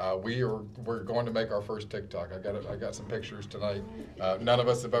 We're going to make our first TikTok. I got some pictures tonight. None of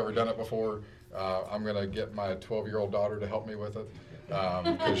us have ever done it before. I'm gonna get my 12-year-old daughter to help me with it.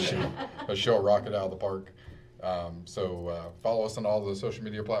 Because she'll rock it out of the park. So follow us on all the social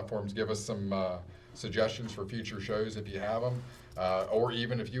media platforms. Give us some suggestions for future shows if you have them, or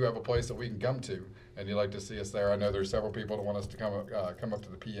even if you have a place that we can come to and you'd like to see us there. I know there's several people that want us to come up to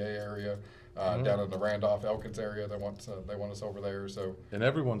the PA area, down in the Randolph Elkins area. They want us over there. So And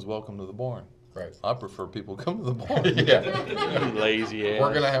everyone's welcome to the barn. Right. I prefer people come to the barn. Yeah. You lazy ass.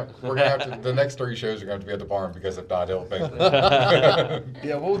 We're gonna have to. The next 3 shows are going to be at the barn because if not, it'll be.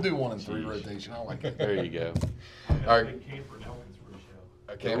 Yeah, we'll do 1 in 3 rotation. I like it. There you go. All right. Big camper in Elkins for a show.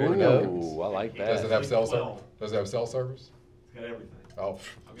 A camper in Elkins. Ooh, I like that. Does it have cell service? 12. Does it have cell service? It's got everything. Oh,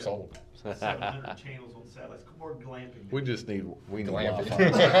 I've got sold. 700 channels on satellites. More glamping. We just need Glamping.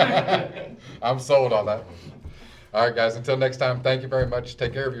 Wi-Fi. I'm sold on that one. All right, guys. Until next time, thank you very much.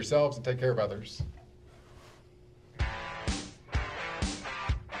 Take care of yourselves and take care of others.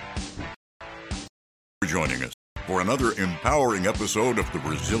 For joining us for another empowering episode of The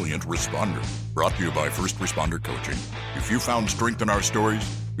Resilient Responder, brought to you by First Responder Coaching. If you found strength in our stories,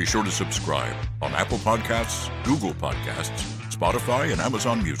 be sure to subscribe on Apple Podcasts, Google Podcasts, Spotify, and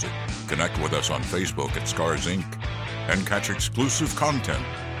Amazon Music. Connect with us on Facebook at Scars Inc. and catch exclusive content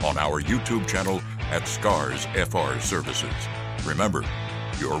on our YouTube channel at Scars FR Services. Remember,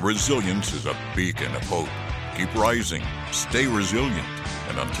 your resilience is a beacon of hope. Keep rising, stay resilient,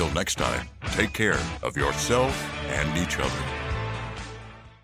 and until next time, take care of yourself and each other.